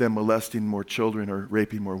are about them molesting more children or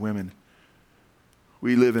raping more women.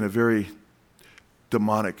 We live in a very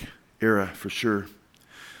demonic era for sure.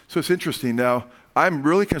 So it's interesting. Now, I'm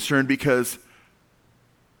really concerned because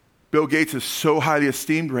Bill Gates is so highly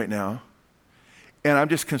esteemed right now, and I'm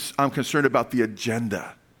concerned about the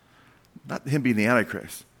agenda, not him being the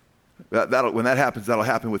Antichrist. When that happens, that'll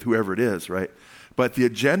happen with whoever it is, right? But the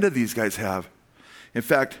agenda these guys have. In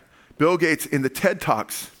fact, Bill Gates in the TED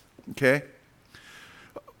Talks, okay?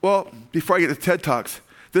 Well, before I get to TED Talks,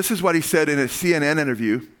 this is what he said in a CNN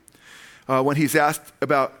interview when he's asked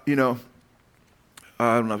about, I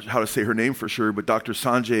don't know how to say her name for sure, but Dr.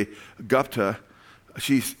 Sanjay Gupta.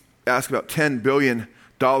 She's asked about $10 billion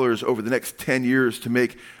over the next 10 years to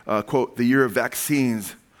make, quote, the year of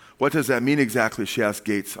vaccines. What does that mean exactly, she asked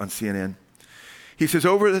Gates on CNN. He says,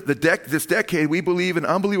 over this decade, we believe an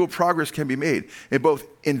unbelievable progress can be made in both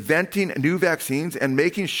inventing new vaccines and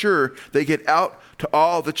making sure they get out to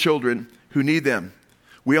all the children who need them.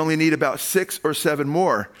 We only need about 6 or 7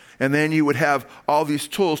 more, and then you would have all these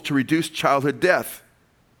tools to reduce childhood death.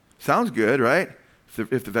 Sounds good, right?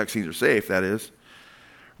 If the vaccines are safe, that is.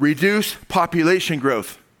 Reduce population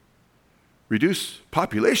growth. Reduce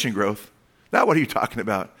population growth? Now what are you talking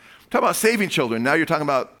about? I'm talking about saving children. Now you're talking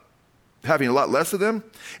about having a lot less of them?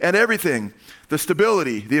 And everything, the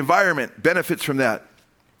stability, the environment benefits from that.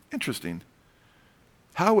 Interesting.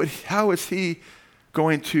 How is he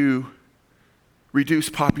going to reduce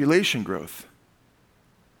population growth?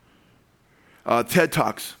 TED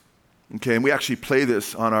Talks. Okay, and we actually play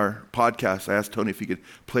this on our podcast. I asked Tony if he could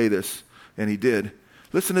play this, and he did.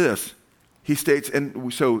 Listen to this. He states,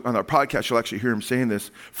 and so on our podcast, you'll actually hear him saying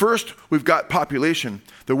this. First, we've got population.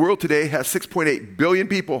 The world today has 6.8 billion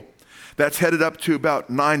people. That's headed up to about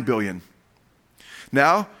 9 billion.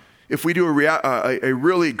 Now, if we do a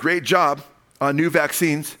really great job on new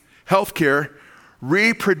vaccines, healthcare,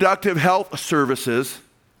 reproductive health services,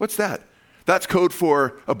 what's that? That's code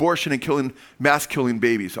for abortion and mass killing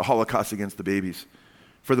babies, a holocaust against the babies,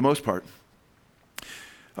 for the most part.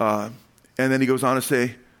 And then he goes on to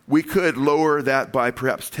say, we could lower that by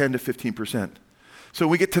perhaps 10 to 15%. So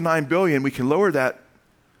when we get to 9 billion, we can lower that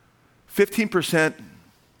 15%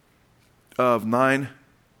 of 9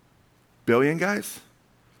 billion, guys.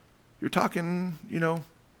 You're talking,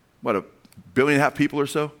 what, 1.5 billion people or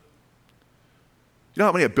so? You know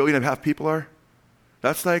how many 1.5 billion people are?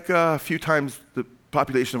 That's like a few times the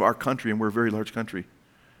population of our country, and we're a very large country.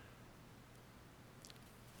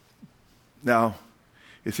 Now,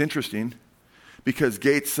 it's interesting because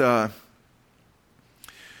Gates, in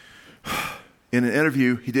an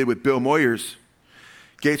interview he did with Bill Moyers,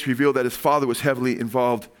 Gates revealed that his father was heavily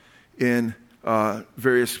involved in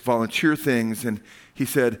various volunteer things. And he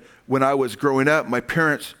said, when I was growing up, my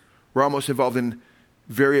parents were almost involved in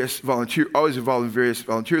always involved in various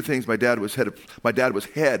volunteer things. My dad was head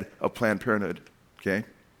of Planned Parenthood, okay?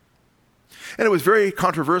 And it was very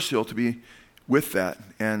controversial to be with that,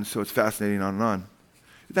 and so it's fascinating on and on.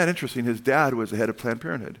 Isn't that interesting? His dad was the head of Planned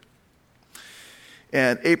Parenthood.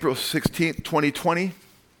 And April 16th, 2020,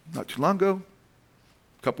 not too long ago,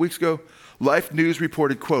 a couple weeks ago, Life News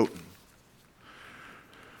reported, quote,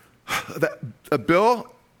 that a Bill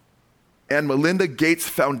and Melinda Gates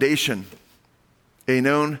Foundation, a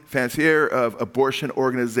known financier of abortion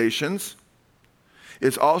organizations,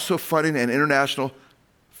 is also funding an international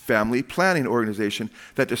family planning organization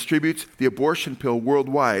that distributes the abortion pill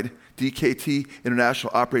worldwide. DKT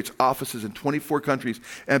International operates offices in 24 countries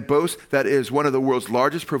and boasts that it is one of the world's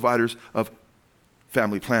largest providers of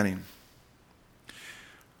family planning.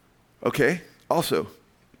 Okay, also,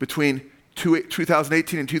 between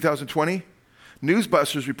 2018 and 2020,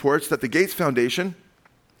 Newsbusters reports that the Gates Foundation,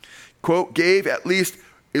 quote, gave at least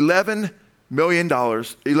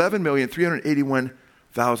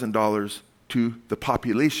 $11,381,000 to the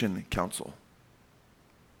Population Council.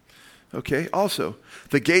 Okay, also,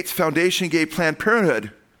 the Gates Foundation gave Planned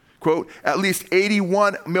Parenthood, quote, at least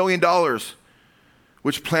 $81 million,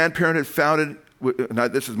 which Planned Parenthood founded,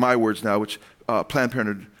 this is my words now, which Planned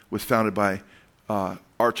Parenthood was founded by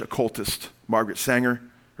arch occultist Margaret Sanger,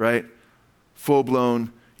 right?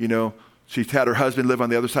 Full-blown, she had her husband live on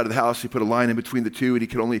the other side of the house. He put a line in between the two, and he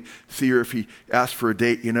could only see her if he asked for a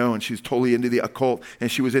date, and she's totally into the occult, and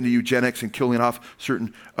she was into eugenics and killing off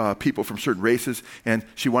certain people from certain races, and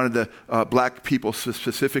she wanted the black people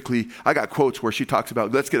specifically. I got quotes where she talks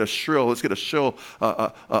about, let's get a shill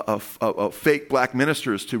of fake black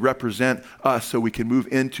ministers to represent us so we can move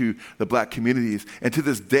into the black communities. And to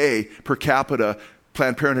this day, per capita,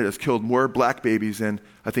 Planned Parenthood has killed more black babies than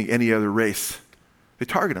I think any other race. They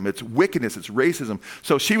target them. It's wickedness. It's racism.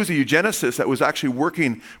 So she was a eugenicist that was actually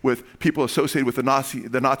working with people associated with the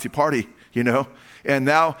Nazi Party, And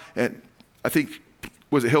now, and I think,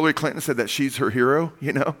 was it Hillary Clinton said that she's her hero,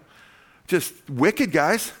 Just wicked,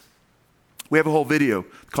 guys. We have a whole video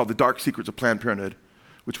called The Dark Secrets of Planned Parenthood,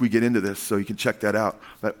 which we get into this, so you can check that out.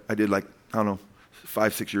 That I did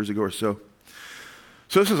 5-6 years ago or so.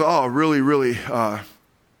 So this is all really, really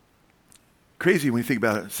crazy when you think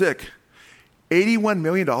about it. Sick. $81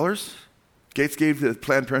 million Gates gave to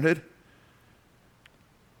Planned Parenthood.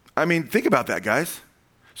 I mean, think about that, guys.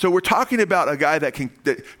 So we're talking about a guy that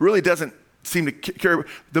really doesn't seem to care.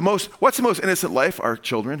 What's the most innocent life? Our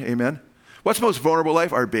children, amen. What's the most vulnerable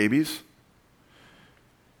life? Our babies.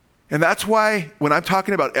 And that's why when I'm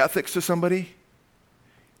talking about ethics to somebody,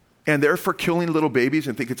 and they're for killing little babies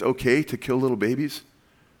and think it's okay to kill little babies,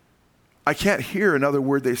 I can't hear another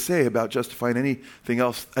word they say about justifying anything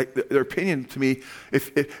else. Their opinion to me,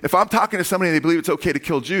 if I'm talking to somebody and they believe it's okay to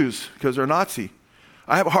kill Jews because they're Nazi,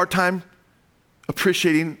 I have a hard time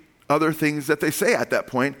appreciating other things that they say at that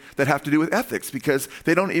point that have to do with ethics because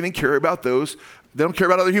they don't even care about those. They don't care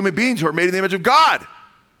about other human beings who are made in the image of God.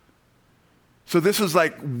 So this is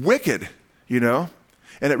like wicked, and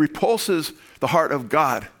it repulses the heart of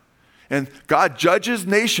God. And God judges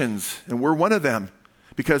nations, and we're one of them,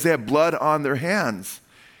 because they have blood on their hands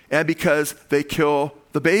and because they kill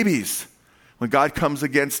the babies. When God comes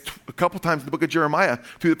against, a couple times in the book of Jeremiah,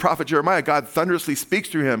 through the prophet Jeremiah, God thunderously speaks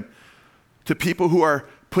through him to people who are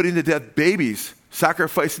putting to death babies,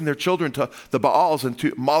 sacrificing their children to the Baals and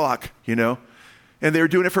to Moloch, and they were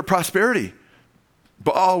doing it for prosperity.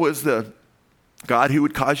 Baal was the God who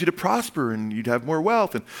would cause you to prosper and you'd have more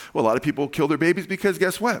wealth. And a lot of people kill their babies because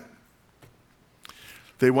guess what?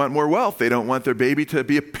 They want more wealth. They don't want their baby to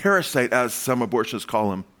be a parasite, as some abortionists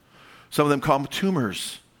call them. Some of them call them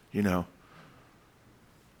tumors, They're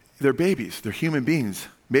babies. They're human beings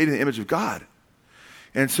made in the image of God.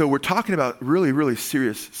 And so we're talking about really, really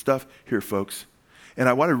serious stuff here, folks. And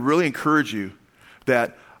I want to really encourage you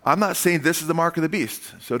that I'm not saying this is the mark of the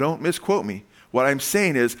beast, so don't misquote me. What I'm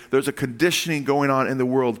saying is there's a conditioning going on in the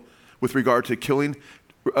world with regard to killing,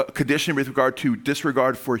 conditioning with regard to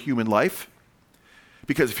disregard for human life.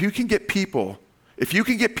 Because if you can get people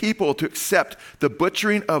to accept the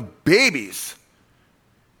butchering of babies,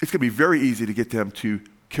 it's going to be very easy to get them to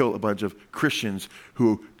kill a bunch of Christians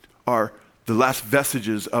who are the last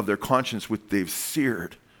vestiges of their conscience which they've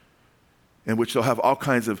seared, and which they'll have all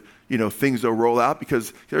kinds of things they'll roll out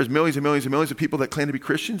because there's millions and millions and millions of people that claim to be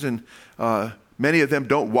Christians, and many of them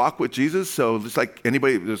don't walk with Jesus. So just like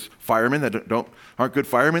anybody, there's firemen that aren't good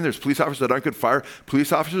firemen. There's police officers that aren't good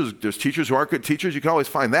police officers. There's teachers who aren't good teachers. You can always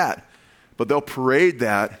find that. But they'll parade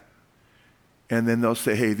that, and then they'll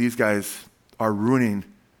say, hey, these guys are ruining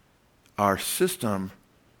our system.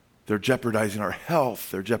 They're jeopardizing our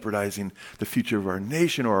health. They're jeopardizing the future of our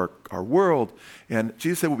nation or our world. And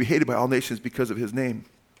Jesus said we'll be hated by all nations because of his name.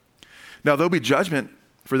 Now, there'll be judgment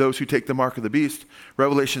for those who take the mark of the beast.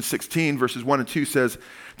 Revelation 16, verses 1 and 2 says,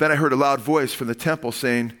 "Then I heard a loud voice from the temple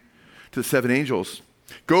saying to the 7 angels,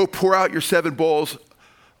 'Go pour out your 7 bowls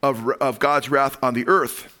of God's wrath on the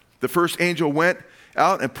earth.' The first angel went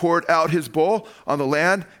out and poured out his bowl on the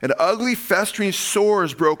land, and ugly festering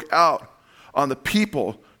sores broke out on the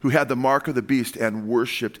people who had the mark of the beast and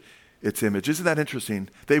worshipped its image." Isn't that interesting?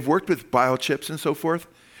 They've worked with biochips and so forth,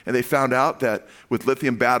 and they found out that with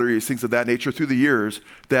lithium batteries, things of that nature through the years,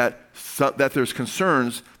 that there's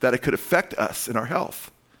concerns that it could affect us in our health.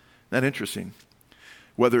 Isn't that interesting?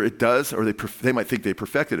 Whether it does or they might think they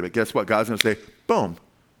perfected it, but guess what? God's going to say, boom,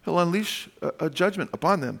 he'll unleash a judgment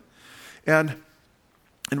upon them. And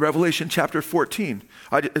in Revelation chapter 14,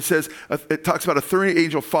 it says, it talks about a third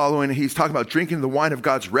angel following, and he's talking about drinking the wine of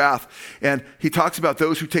God's wrath. And he talks about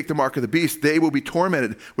those who take the mark of the beast. They will be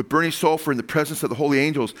tormented with burning sulfur in the presence of the holy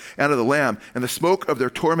angels and of the Lamb. And the smoke of their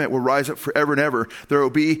torment will rise up forever and ever. There will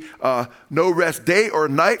be no rest day or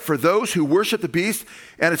night for those who worship the beast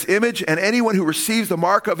and its image, and anyone who receives the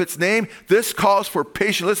mark of its name. This calls for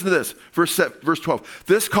patient, listen to this, verse 12.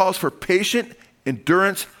 This calls for patient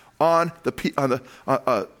endurance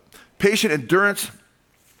patient endurance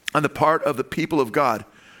on the part of the people of God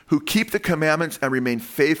who keep the commandments and remain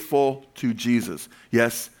faithful to Jesus.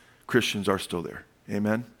 Yes, Christians are still there.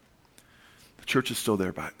 Amen. The church is still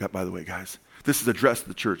there, by the way, guys. This is addressed to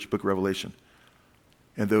the church, book of Revelation.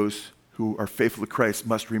 And those who are faithful to Christ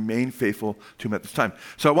must remain faithful to him at this time.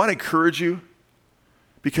 So I want to encourage you,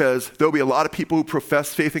 because there'll be a lot of people who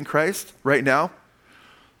profess faith in Christ right now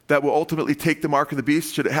that will ultimately take the mark of the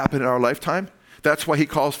beast should it happen in our lifetime. That's why he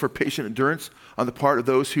calls for patient endurance on the part of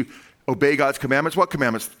those who obey God's commandments. What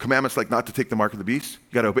commandments? Commandments like not to take the mark of the beast.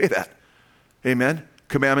 You got to obey that. Amen.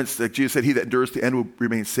 Commandments that Jesus said, he that endures to the end will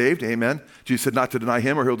remain saved. Amen. Jesus said not to deny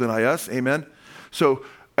him or he'll deny us. Amen. So,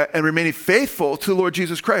 and remaining faithful to the Lord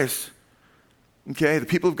Jesus Christ. Okay, the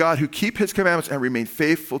people of God who keep his commandments and remain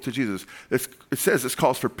faithful to Jesus. It says this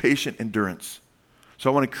calls for patient endurance. So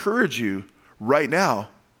I want to encourage you right now,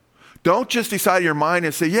 don't just decide in your mind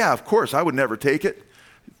and say, yeah, of course, I would never take it.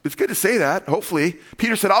 It's good to say that, hopefully.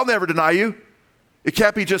 Peter said, I'll never deny you. It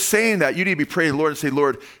can't be just saying that. You need to be praying to the Lord and say,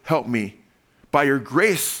 Lord, help me. By your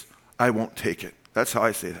grace, I won't take it. That's how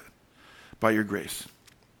I say that. By your grace.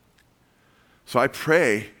 So I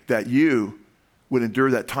pray that you would endure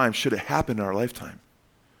that time should it happen in our lifetime.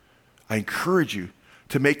 I encourage you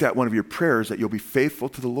to make that one of your prayers, that you'll be faithful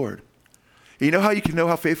to the Lord. And you know how you can know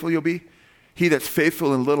how faithful you'll be? He that's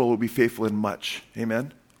faithful in little will be faithful in much.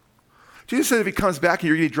 Amen? Jesus said if he comes back and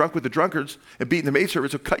you're getting drunk with the drunkards and beating the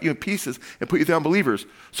maidservants, he'll cut you in pieces and put you with the unbelievers.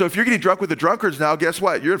 So if you're getting drunk with the drunkards now, guess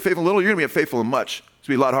what? You're faithful in little, you're going to be faithful in much. It's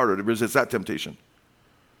going to be a lot harder to resist that temptation.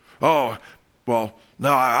 Oh, well,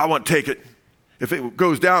 no, I won't take it. If it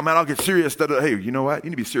goes down, man, I'll get serious. Hey, you know what? You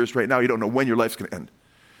need to be serious right now. You don't know when your life's going to end.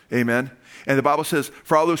 Amen? And the Bible says,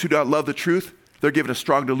 for all those who do not love the truth, they're given a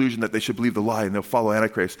strong delusion that they should believe the lie, and they'll follow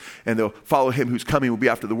Antichrist, and they'll follow him who's coming will be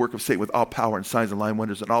after the work of Satan with all power and signs and lying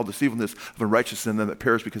wonders and all deceitfulness of unrighteousness in them that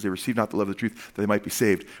perish because they receive not the love of the truth that they might be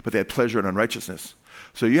saved, but they had pleasure in unrighteousness.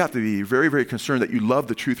 So you have to be very, very concerned that you love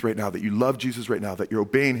the truth right now, that you love Jesus right now, that you're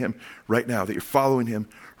obeying him right now, that you're following him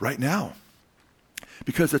right now.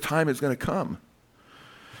 Because the time is going to come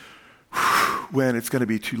when it's going to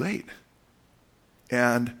be too late.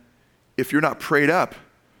 And if you're not prayed up,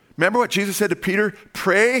 remember what Jesus said to Peter?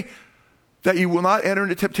 Pray that you will not enter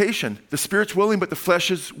into temptation. The spirit's willing, but the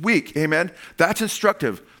flesh is weak. Amen? That's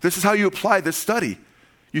instructive. This is how you apply this study.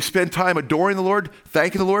 You spend time adoring the Lord,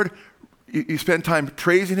 thanking the Lord. You spend time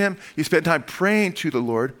praising him. You spend time praying to the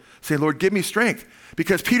Lord, saying, Lord, give me strength.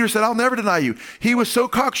 Because Peter said, I'll never deny you. He was so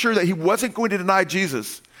cocksure that he wasn't going to deny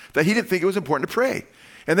Jesus that he didn't think it was important to pray.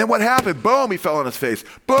 And then what happened? Boom, he fell on his face.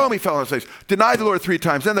 Boom, he fell on his face. Denied the Lord 3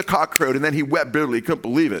 times. Then the cock crowed, and then he wept bitterly. He couldn't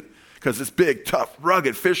believe it. Because this big, tough,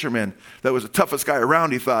 rugged fisherman that was the toughest guy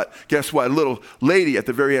around, he thought, guess what? A little lady at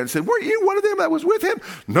the very end said, weren't you one of them that was with him?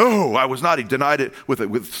 No, I was not. He denied it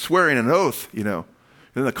with swearing an oath, you know.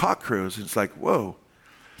 And then the cock crows, and it's like, whoa.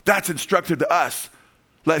 That's instructive to us.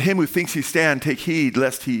 Let him who thinks he stand take heed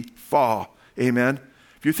lest he fall. Amen.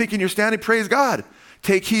 If you're thinking you're standing, praise God.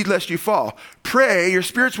 Take heed lest you fall. Pray, your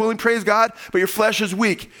spirit's willing, praise God, but your flesh is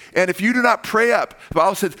weak. And if you do not pray up, the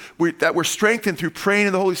Bible says that we're strengthened through praying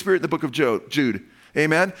in the Holy Spirit in the book of Jude.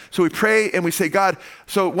 Amen? So we pray and we say, God,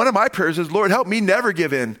 so one of my prayers is, Lord, help me never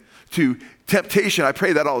give in to temptation. I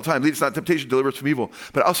pray that all the time. Lead us not into temptation, deliver us from evil.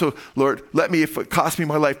 But also, Lord, let me, if it costs me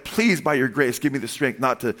my life, please by your grace, give me the strength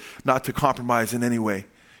not to compromise in any way.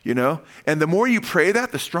 you know? And the more you pray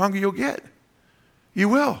that, the stronger you'll get. You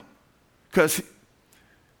will. Because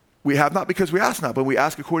we have not because we ask not, but we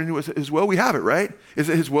ask according to his will, we have it, right? Is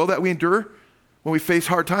it his will that we endure when we face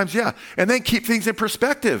hard times? Yeah. And then keep things in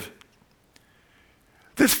perspective.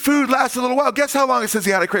 This food lasts a little while. Guess how long it since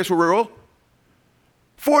the Antichrist will rule?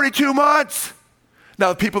 42 months. Now,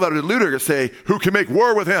 the people that are deluded are going to say, who can make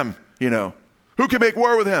war with him? You know, who can make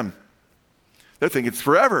war with him? They're thinking it's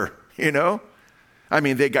forever, you know? I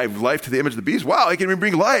mean, they gave life to the image of the beast. Wow, they can even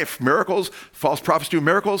bring life. Miracles, false prophets do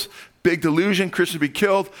miracles, big delusion, Christians be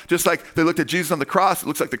killed. Just like they looked at Jesus on the cross, it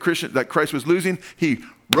looks like that Christ was losing. He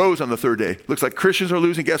rose on the third day. Looks like Christians are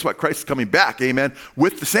losing. Guess what? Christ is coming back, amen,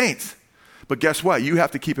 with the saints. But guess what? You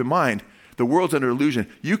have to keep in mind, the world's under illusion.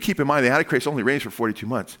 You keep in mind the Antichrist only reigns for 42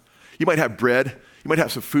 months. You might have bread. You might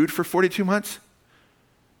have some food for 42 months.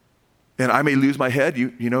 And I may lose my head.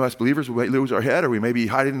 You know, as believers, we might lose our head, or we may be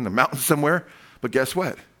hiding in the mountains somewhere. But guess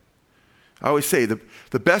what? I always say the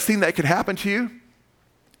best thing that could happen to you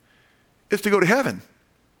is to go to heaven.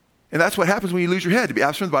 And that's what happens when you lose your head, to be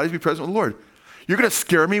absent from the body, to be present with the Lord. You're going to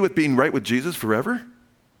scare me with being right with Jesus forever?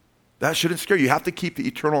 That shouldn't scare you. You have to keep the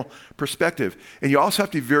eternal perspective. And you also have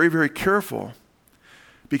to be very, very careful,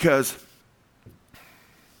 because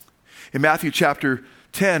in Matthew chapter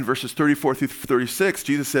 10, verses 34 through 36,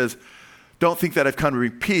 Jesus says, don't think that I've come to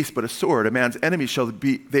bring peace, but a sword. A man's enemies shall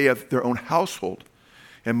be they of their own household.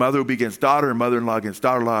 And mother will be against daughter, and mother-in-law against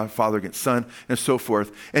daughter-in-law, father against son, and so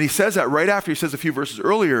forth. And he says that right after he says a few verses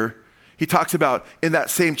earlier. He talks about, in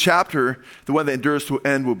that same chapter, the one that endures to the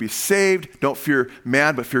end will be saved. Don't fear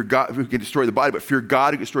man, but fear God, who can destroy the body, but fear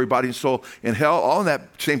God, who can destroy body and soul in hell. All in that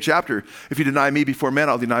same chapter. If you deny me before men,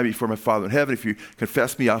 I'll deny you before my Father in heaven. If you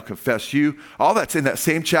confess me, I'll confess you. All that's in that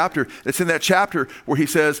same chapter. It's in that chapter where he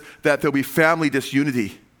says that there'll be family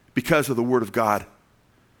disunity because of the word of God.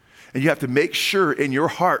 And you have to make sure in your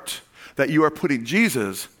heart that you are putting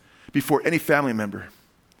Jesus before any family member.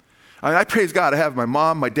 I praise God. I have my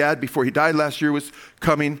mom, my dad, before he died last year, was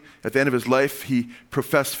coming at the end of his life. He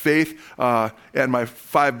professed faith, and my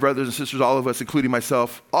 5 brothers and sisters, all of us, including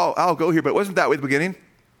myself, I'll go here, but it wasn't that way at the beginning.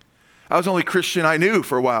 I was the only Christian I knew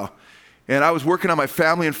for a while, and I was working on my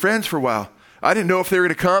family and friends for a while. I didn't know if they were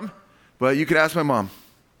going to come, but you can ask my mom.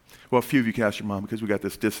 Well, a few of you can ask your mom, because we got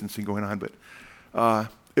this distancing going on, but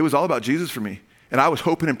it was all about Jesus for me, and I was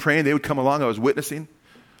hoping and praying they would come along. I was witnessing.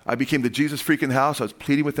 I became the Jesus freak in the house. I was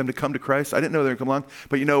pleading with them to come to Christ. I didn't know they were going to come along.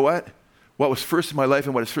 But you know what? What was first in my life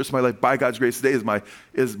and what is first in my life by God's grace today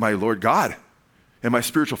is my Lord God and my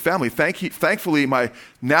spiritual family. Thankfully, my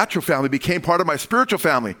natural family became part of my spiritual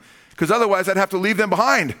family, because otherwise I'd have to leave them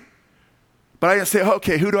behind. But I didn't say,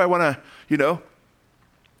 okay, who do I want to,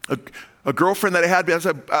 a girlfriend that I had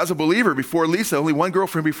as a believer before Lisa, only one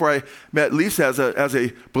girlfriend before I met Lisa as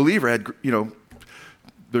a believer. I had,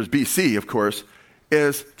 there's BC, of course.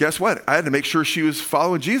 Is, guess what? I had to make sure she was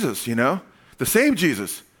following Jesus, the same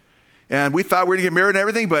Jesus. And we thought we were going to get married and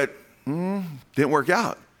everything, but didn't work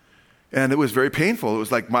out. And it was very painful. It was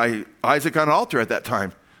like my Isaac on an altar at that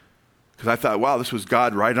time. Because I thought, wow, this was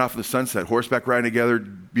God riding off in the sunset, horseback riding together,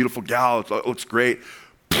 beautiful gal, it looks great.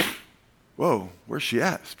 Whoa, where's she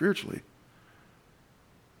at spiritually?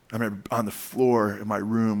 I remember on the floor in my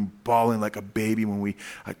room, bawling like a baby when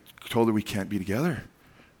I told her we can't be together.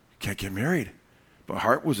 We can't get married. My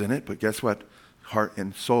heart was in it, but guess what? Heart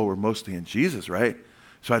and soul were mostly in Jesus, right?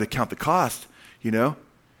 So I had to count the cost,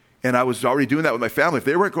 And I was already doing that with my family. If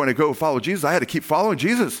they weren't going to go follow Jesus, I had to keep following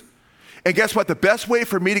Jesus. And guess what? The best way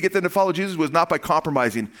for me to get them to follow Jesus was not by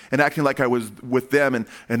compromising and acting like I was with them and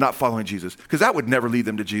not following Jesus, because that would never lead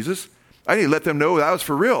them to Jesus. I need to let them know that I was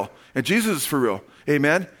for real, and Jesus is for real.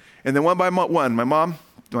 Amen? And then one by one, my mom,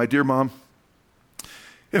 my dear mom,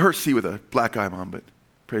 it hurts to see with a black eye, Mom, but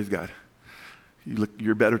praise God.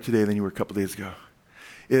 You're better today than you were a couple days ago.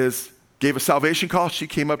 Gave a salvation call. She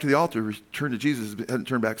came up to the altar, returned to Jesus, hasn't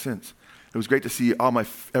turned back since. It was great to see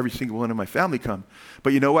every single one of my family come.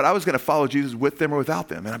 But you know what? I was going to follow Jesus with them or without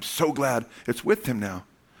them, and I'm so glad it's with them now.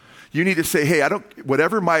 You need to say, hey,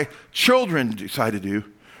 whatever my children decide to do,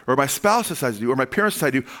 or my spouse decides to do, or my parents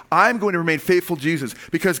decide to do, I'm going to remain faithful to Jesus.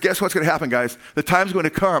 Because guess what's going to happen, guys? The time's going to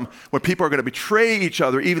come when people are going to betray each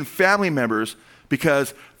other, even family members,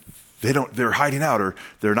 because they're hiding out, or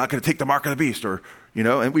they're not going to take the mark of the beast, or,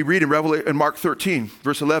 and we read in Mark 13,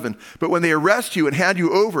 verse 11, but when they arrest you and hand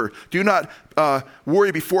you over, do not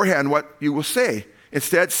worry beforehand what you will say.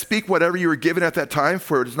 Instead, speak whatever you were given at that time,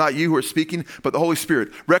 for it is not you who are speaking, but the Holy Spirit.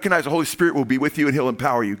 Recognize the Holy Spirit will be with you and he'll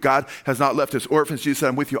empower you. God has not left us orphans. Jesus said,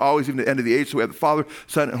 I'm with you always, even to the end of the age. So we have the Father,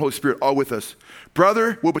 Son, and Holy Spirit all with us.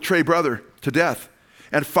 Brother will betray brother to death,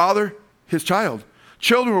 and father his child.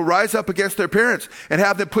 Children will rise up against their parents and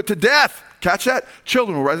have them put to death. Catch that?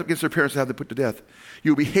 Children will rise up against their parents and have them put to death.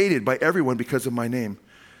 You will be hated by everyone because of my name.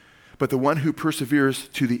 But the one who perseveres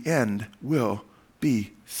to the end will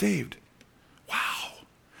be saved. Wow.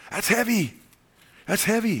 That's heavy. That's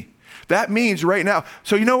heavy. That means right now.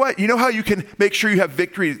 So you know what? You know how you can make sure you have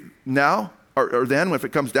victory now or then if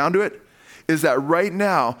it comes down to it? Is that right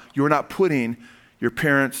now you're not putting your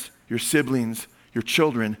parents, your siblings, your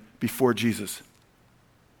children before Jesus.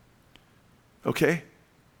 Okay?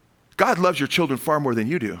 God loves your children far more than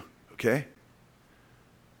you do. Okay?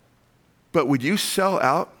 But would you sell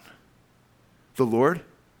out the Lord?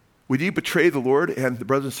 Would you betray the Lord and the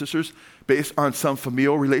brothers and sisters based on some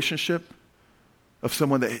familial relationship of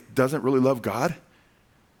someone that doesn't really love God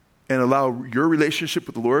and allow your relationship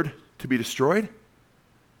with the Lord to be destroyed?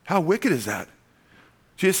 How wicked is that?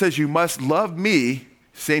 Jesus says, you must love me.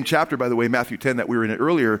 Same chapter, by the way, Matthew 10 that we were in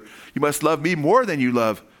earlier. You must love me more than you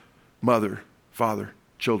love mother, father,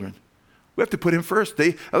 children. We have to put him first.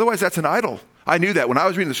 Otherwise, that's an idol. I knew that. When I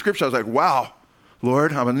was reading the scripture, I was like, wow,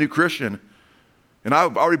 Lord, I'm a new Christian. And I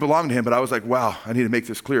already belonged to him, but I was like, wow, I need to make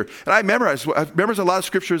this clear. And I memorized a lot of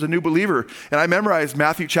scripture as a new believer. And I memorized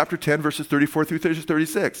Matthew chapter 10, verses 34 through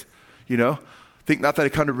 36. You know, think not that I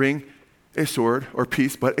come to bring a sword or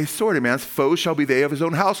peace, but a sword. A man's foes shall be they of his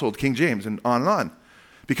own household, King James, and on.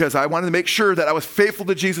 Because I wanted to make sure that I was faithful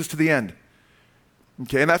to Jesus to the end.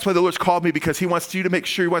 Okay, and that's why the Lord's called me, because he wants you to make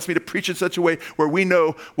sure, he wants me to preach in such a way where we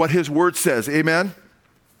know what his word says. Amen?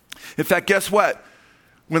 In fact, guess what?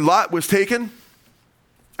 When Lot was taken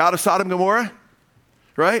out of Sodom and Gomorrah,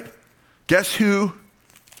 right? Guess who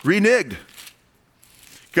reneged?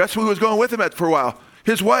 Guess who was going with him for a while?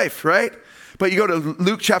 His wife, right? But you go to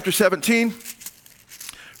Luke chapter 17,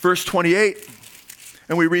 verse 28,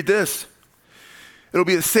 and we read this. It'll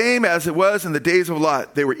be the same as it was in the days of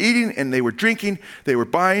Lot. They were eating and they were drinking, they were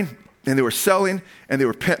buying and they were selling and they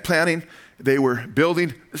were planting, they were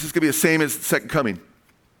building. This is going to be the same as the second coming.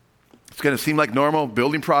 It's going to seem like normal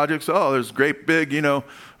building projects. Oh, there's great big,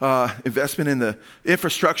 investment in the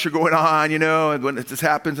infrastructure going on, and when this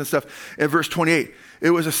happens and stuff. In verse 28,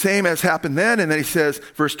 it was the same as happened then. And then he says,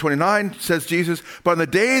 verse 29 says Jesus, but on the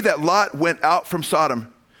day that Lot went out from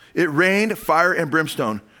Sodom, it rained fire and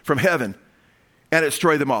brimstone from heaven and it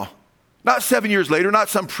destroyed them all. Not 7 years later, not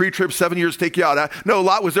some pre-trib 7 years take you out. No,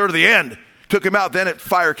 Lot was there to the end. Took him out, then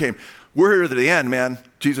fire came. We're here to the end, man.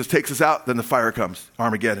 Jesus takes us out, then the fire comes,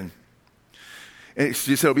 Armageddon. And he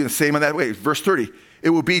said it'll be the same in that way. Verse 30, it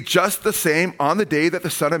will be just the same on the day that the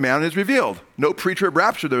Son of Man is revealed. No pre-trib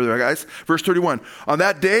rapture there, guys. Verse 31, on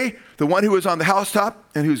that day, the one who is on the housetop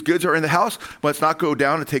and whose goods are in the house must not go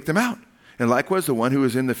down and take them out. And likewise, the one who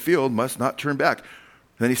is in the field must not turn back.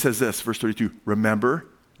 Then he says this, verse 32, remember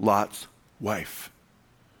Lot's wife.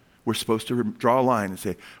 We're supposed to draw a line and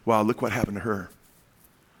say, wow, look what happened to her.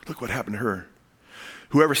 Look what happened to her.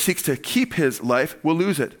 Whoever seeks to keep his life will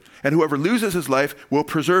lose it. And whoever loses his life will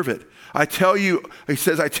preserve it. I tell you, he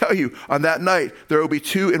says, I tell you, on that night, there will be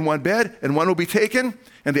two in one bed, and one will be taken,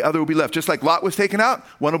 and the other will be left. Just like Lot was taken out,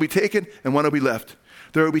 one will be taken, and one will be left.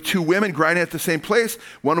 There will be two women grinding at the same place.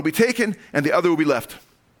 One will be taken, and the other will be left.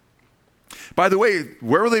 By the way,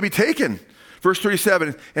 where will they be taken? Verse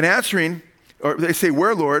 37, and answering, or they say,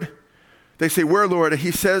 where, Lord? They say, where, Lord? And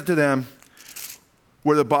he says to them,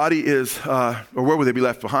 where the body is, or where will they be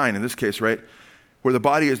left behind in this case, right? Where the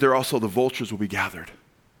body is, there also the vultures will be gathered.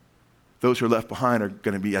 Those who are left behind are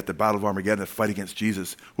going to be at the battle of Armageddon, the fight against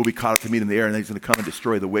Jesus. Will be caught up to meet in the air, and he's going to come and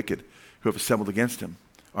destroy the wicked who have assembled against him.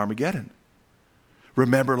 Armageddon.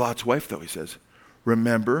 Remember Lot's wife, though, he says.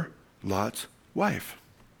 Remember Lot's wife.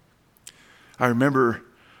 I remember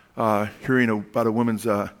hearing about a woman's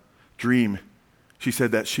dream. She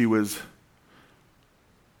said that she was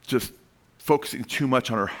just focusing too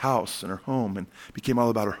much on her house and her home and became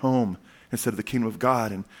all about her home instead of the kingdom of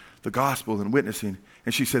God and the gospel and witnessing.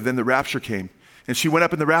 And she said then the rapture came. And she went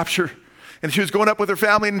up in the rapture and she was going up with her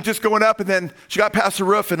family and just going up, and then she got past the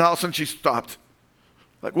roof and all of a sudden she stopped.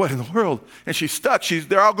 Like, what in the world? And she's stuck.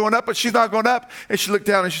 They're all going up, but she's not going up. And she looked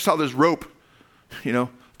down and she saw this rope,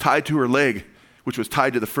 tied to her leg, which was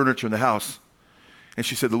tied to the furniture in the house. And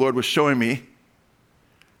she said, the Lord was showing me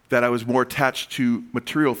that I was more attached to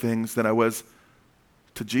material things than I was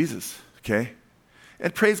to Jesus, okay?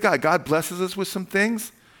 And praise God, God blesses us with some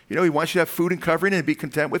things. He wants you to have food and covering and be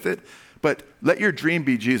content with it. But let your dream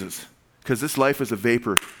be Jesus, because this life is a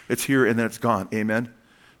vapor. It's here and then it's gone, amen?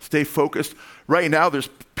 Stay focused. Right now, there's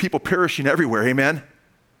people perishing everywhere, amen?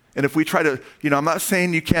 And if we try to, I'm not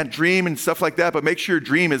saying you can't dream and stuff like that, but make sure your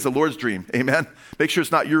dream is the Lord's dream, amen? Make sure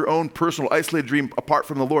it's not your own personal, isolated dream apart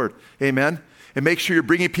from the Lord, amen? And make sure you're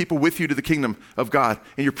bringing people with you to the kingdom of God,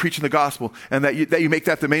 and you're preaching the gospel, and that you make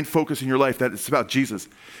that the main focus in your life, that it's about Jesus.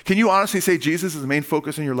 Can you honestly say Jesus is the main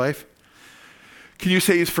focus in your life? Can you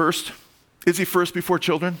say he's first? Is he first before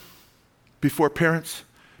children? Before parents?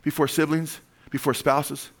 Before siblings? Before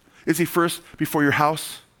spouses? Is he first before your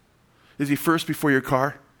house? Is he first before your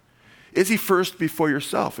car? Is he first before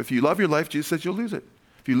yourself? If you love your life, Jesus says you'll lose it.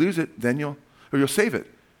 If you lose it, then you'll save it.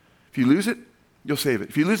 If you lose it, you'll save it.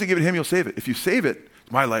 If you lose it, give it to him, you'll save it. If you save it,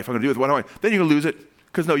 it's my life, I'm going to do it. What do I? Then you're going to lose it,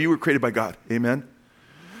 because no, you were created by God. Amen?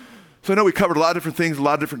 So I know we covered a lot of different things, a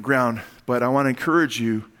lot of different ground, but I want to encourage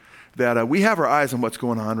you that we have our eyes on what's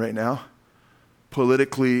going on right now,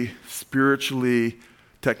 politically, spiritually,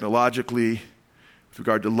 technologically, with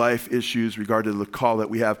regard to life issues, regard to the call that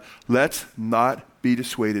we have. Let's not be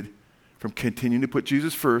dissuaded from continuing to put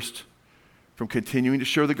Jesus first, from continuing to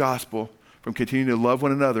share the gospel, from continuing to love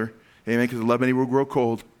one another, amen, because the love many will grow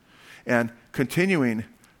cold, and continuing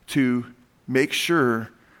to make sure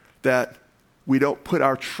that we don't put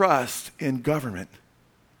our trust in government.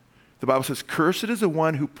 The Bible says, cursed is the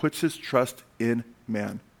one who puts his trust in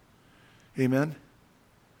man. Amen?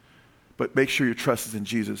 But make sure your trust is in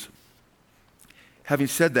Jesus. Having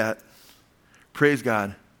said that, praise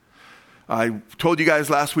God. I told you guys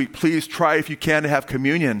last week, please try if you can to have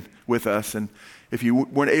communion with us. And if you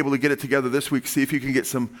weren't able to get it together this week, see if you can get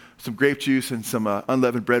some grape juice and some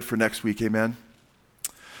unleavened bread for next week. Amen?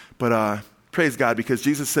 But praise God, because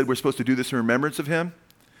Jesus said we're supposed to do this in remembrance of him.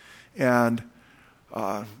 And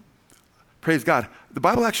praise God. The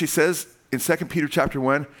Bible actually says in 2 Peter chapter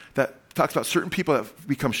 1 that talks about certain people that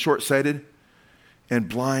become short-sighted and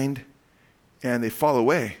blind, and they fall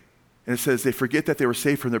away. And it says they forget that they were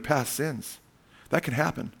saved from their past sins. That can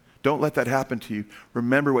happen. Don't let that happen to you.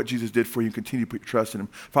 Remember what Jesus did for you and continue to put your trust in him.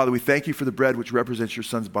 Father, we thank you for the bread which represents your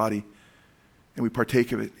son's body, and we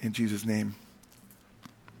partake of it in Jesus' name.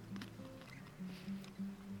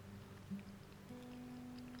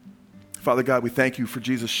 Father God, we thank you for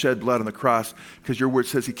Jesus' shed blood on the cross, because your word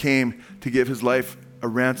says he came to give his life a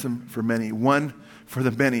ransom for many, one for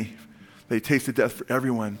the many. They tasted death for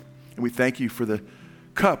everyone. And we thank you for the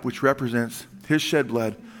cup which represents his shed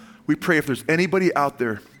blood. We pray if there's anybody out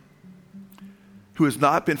there who has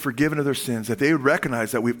not been forgiven of their sins, that they would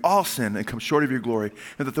recognize that we've all sinned and come short of your glory,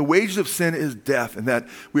 and that the wages of sin is death, and that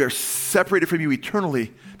we are separated from you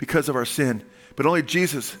eternally because of our sin. But only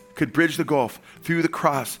Jesus could bridge the gulf through the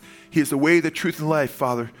cross. He is the way, the truth, and life,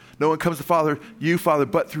 Father. No one comes to you, Father,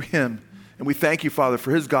 but through him. And we thank you, Father,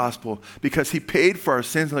 for his gospel, because he paid for our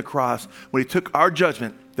sins on the cross when he took our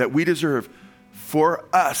judgment that we deserve for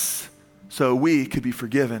us, so we could be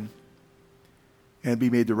forgiven and be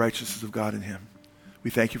made the righteousness of God in him. We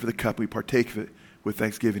thank you for the cup. We partake of it with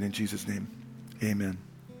thanksgiving in Jesus' name. Amen.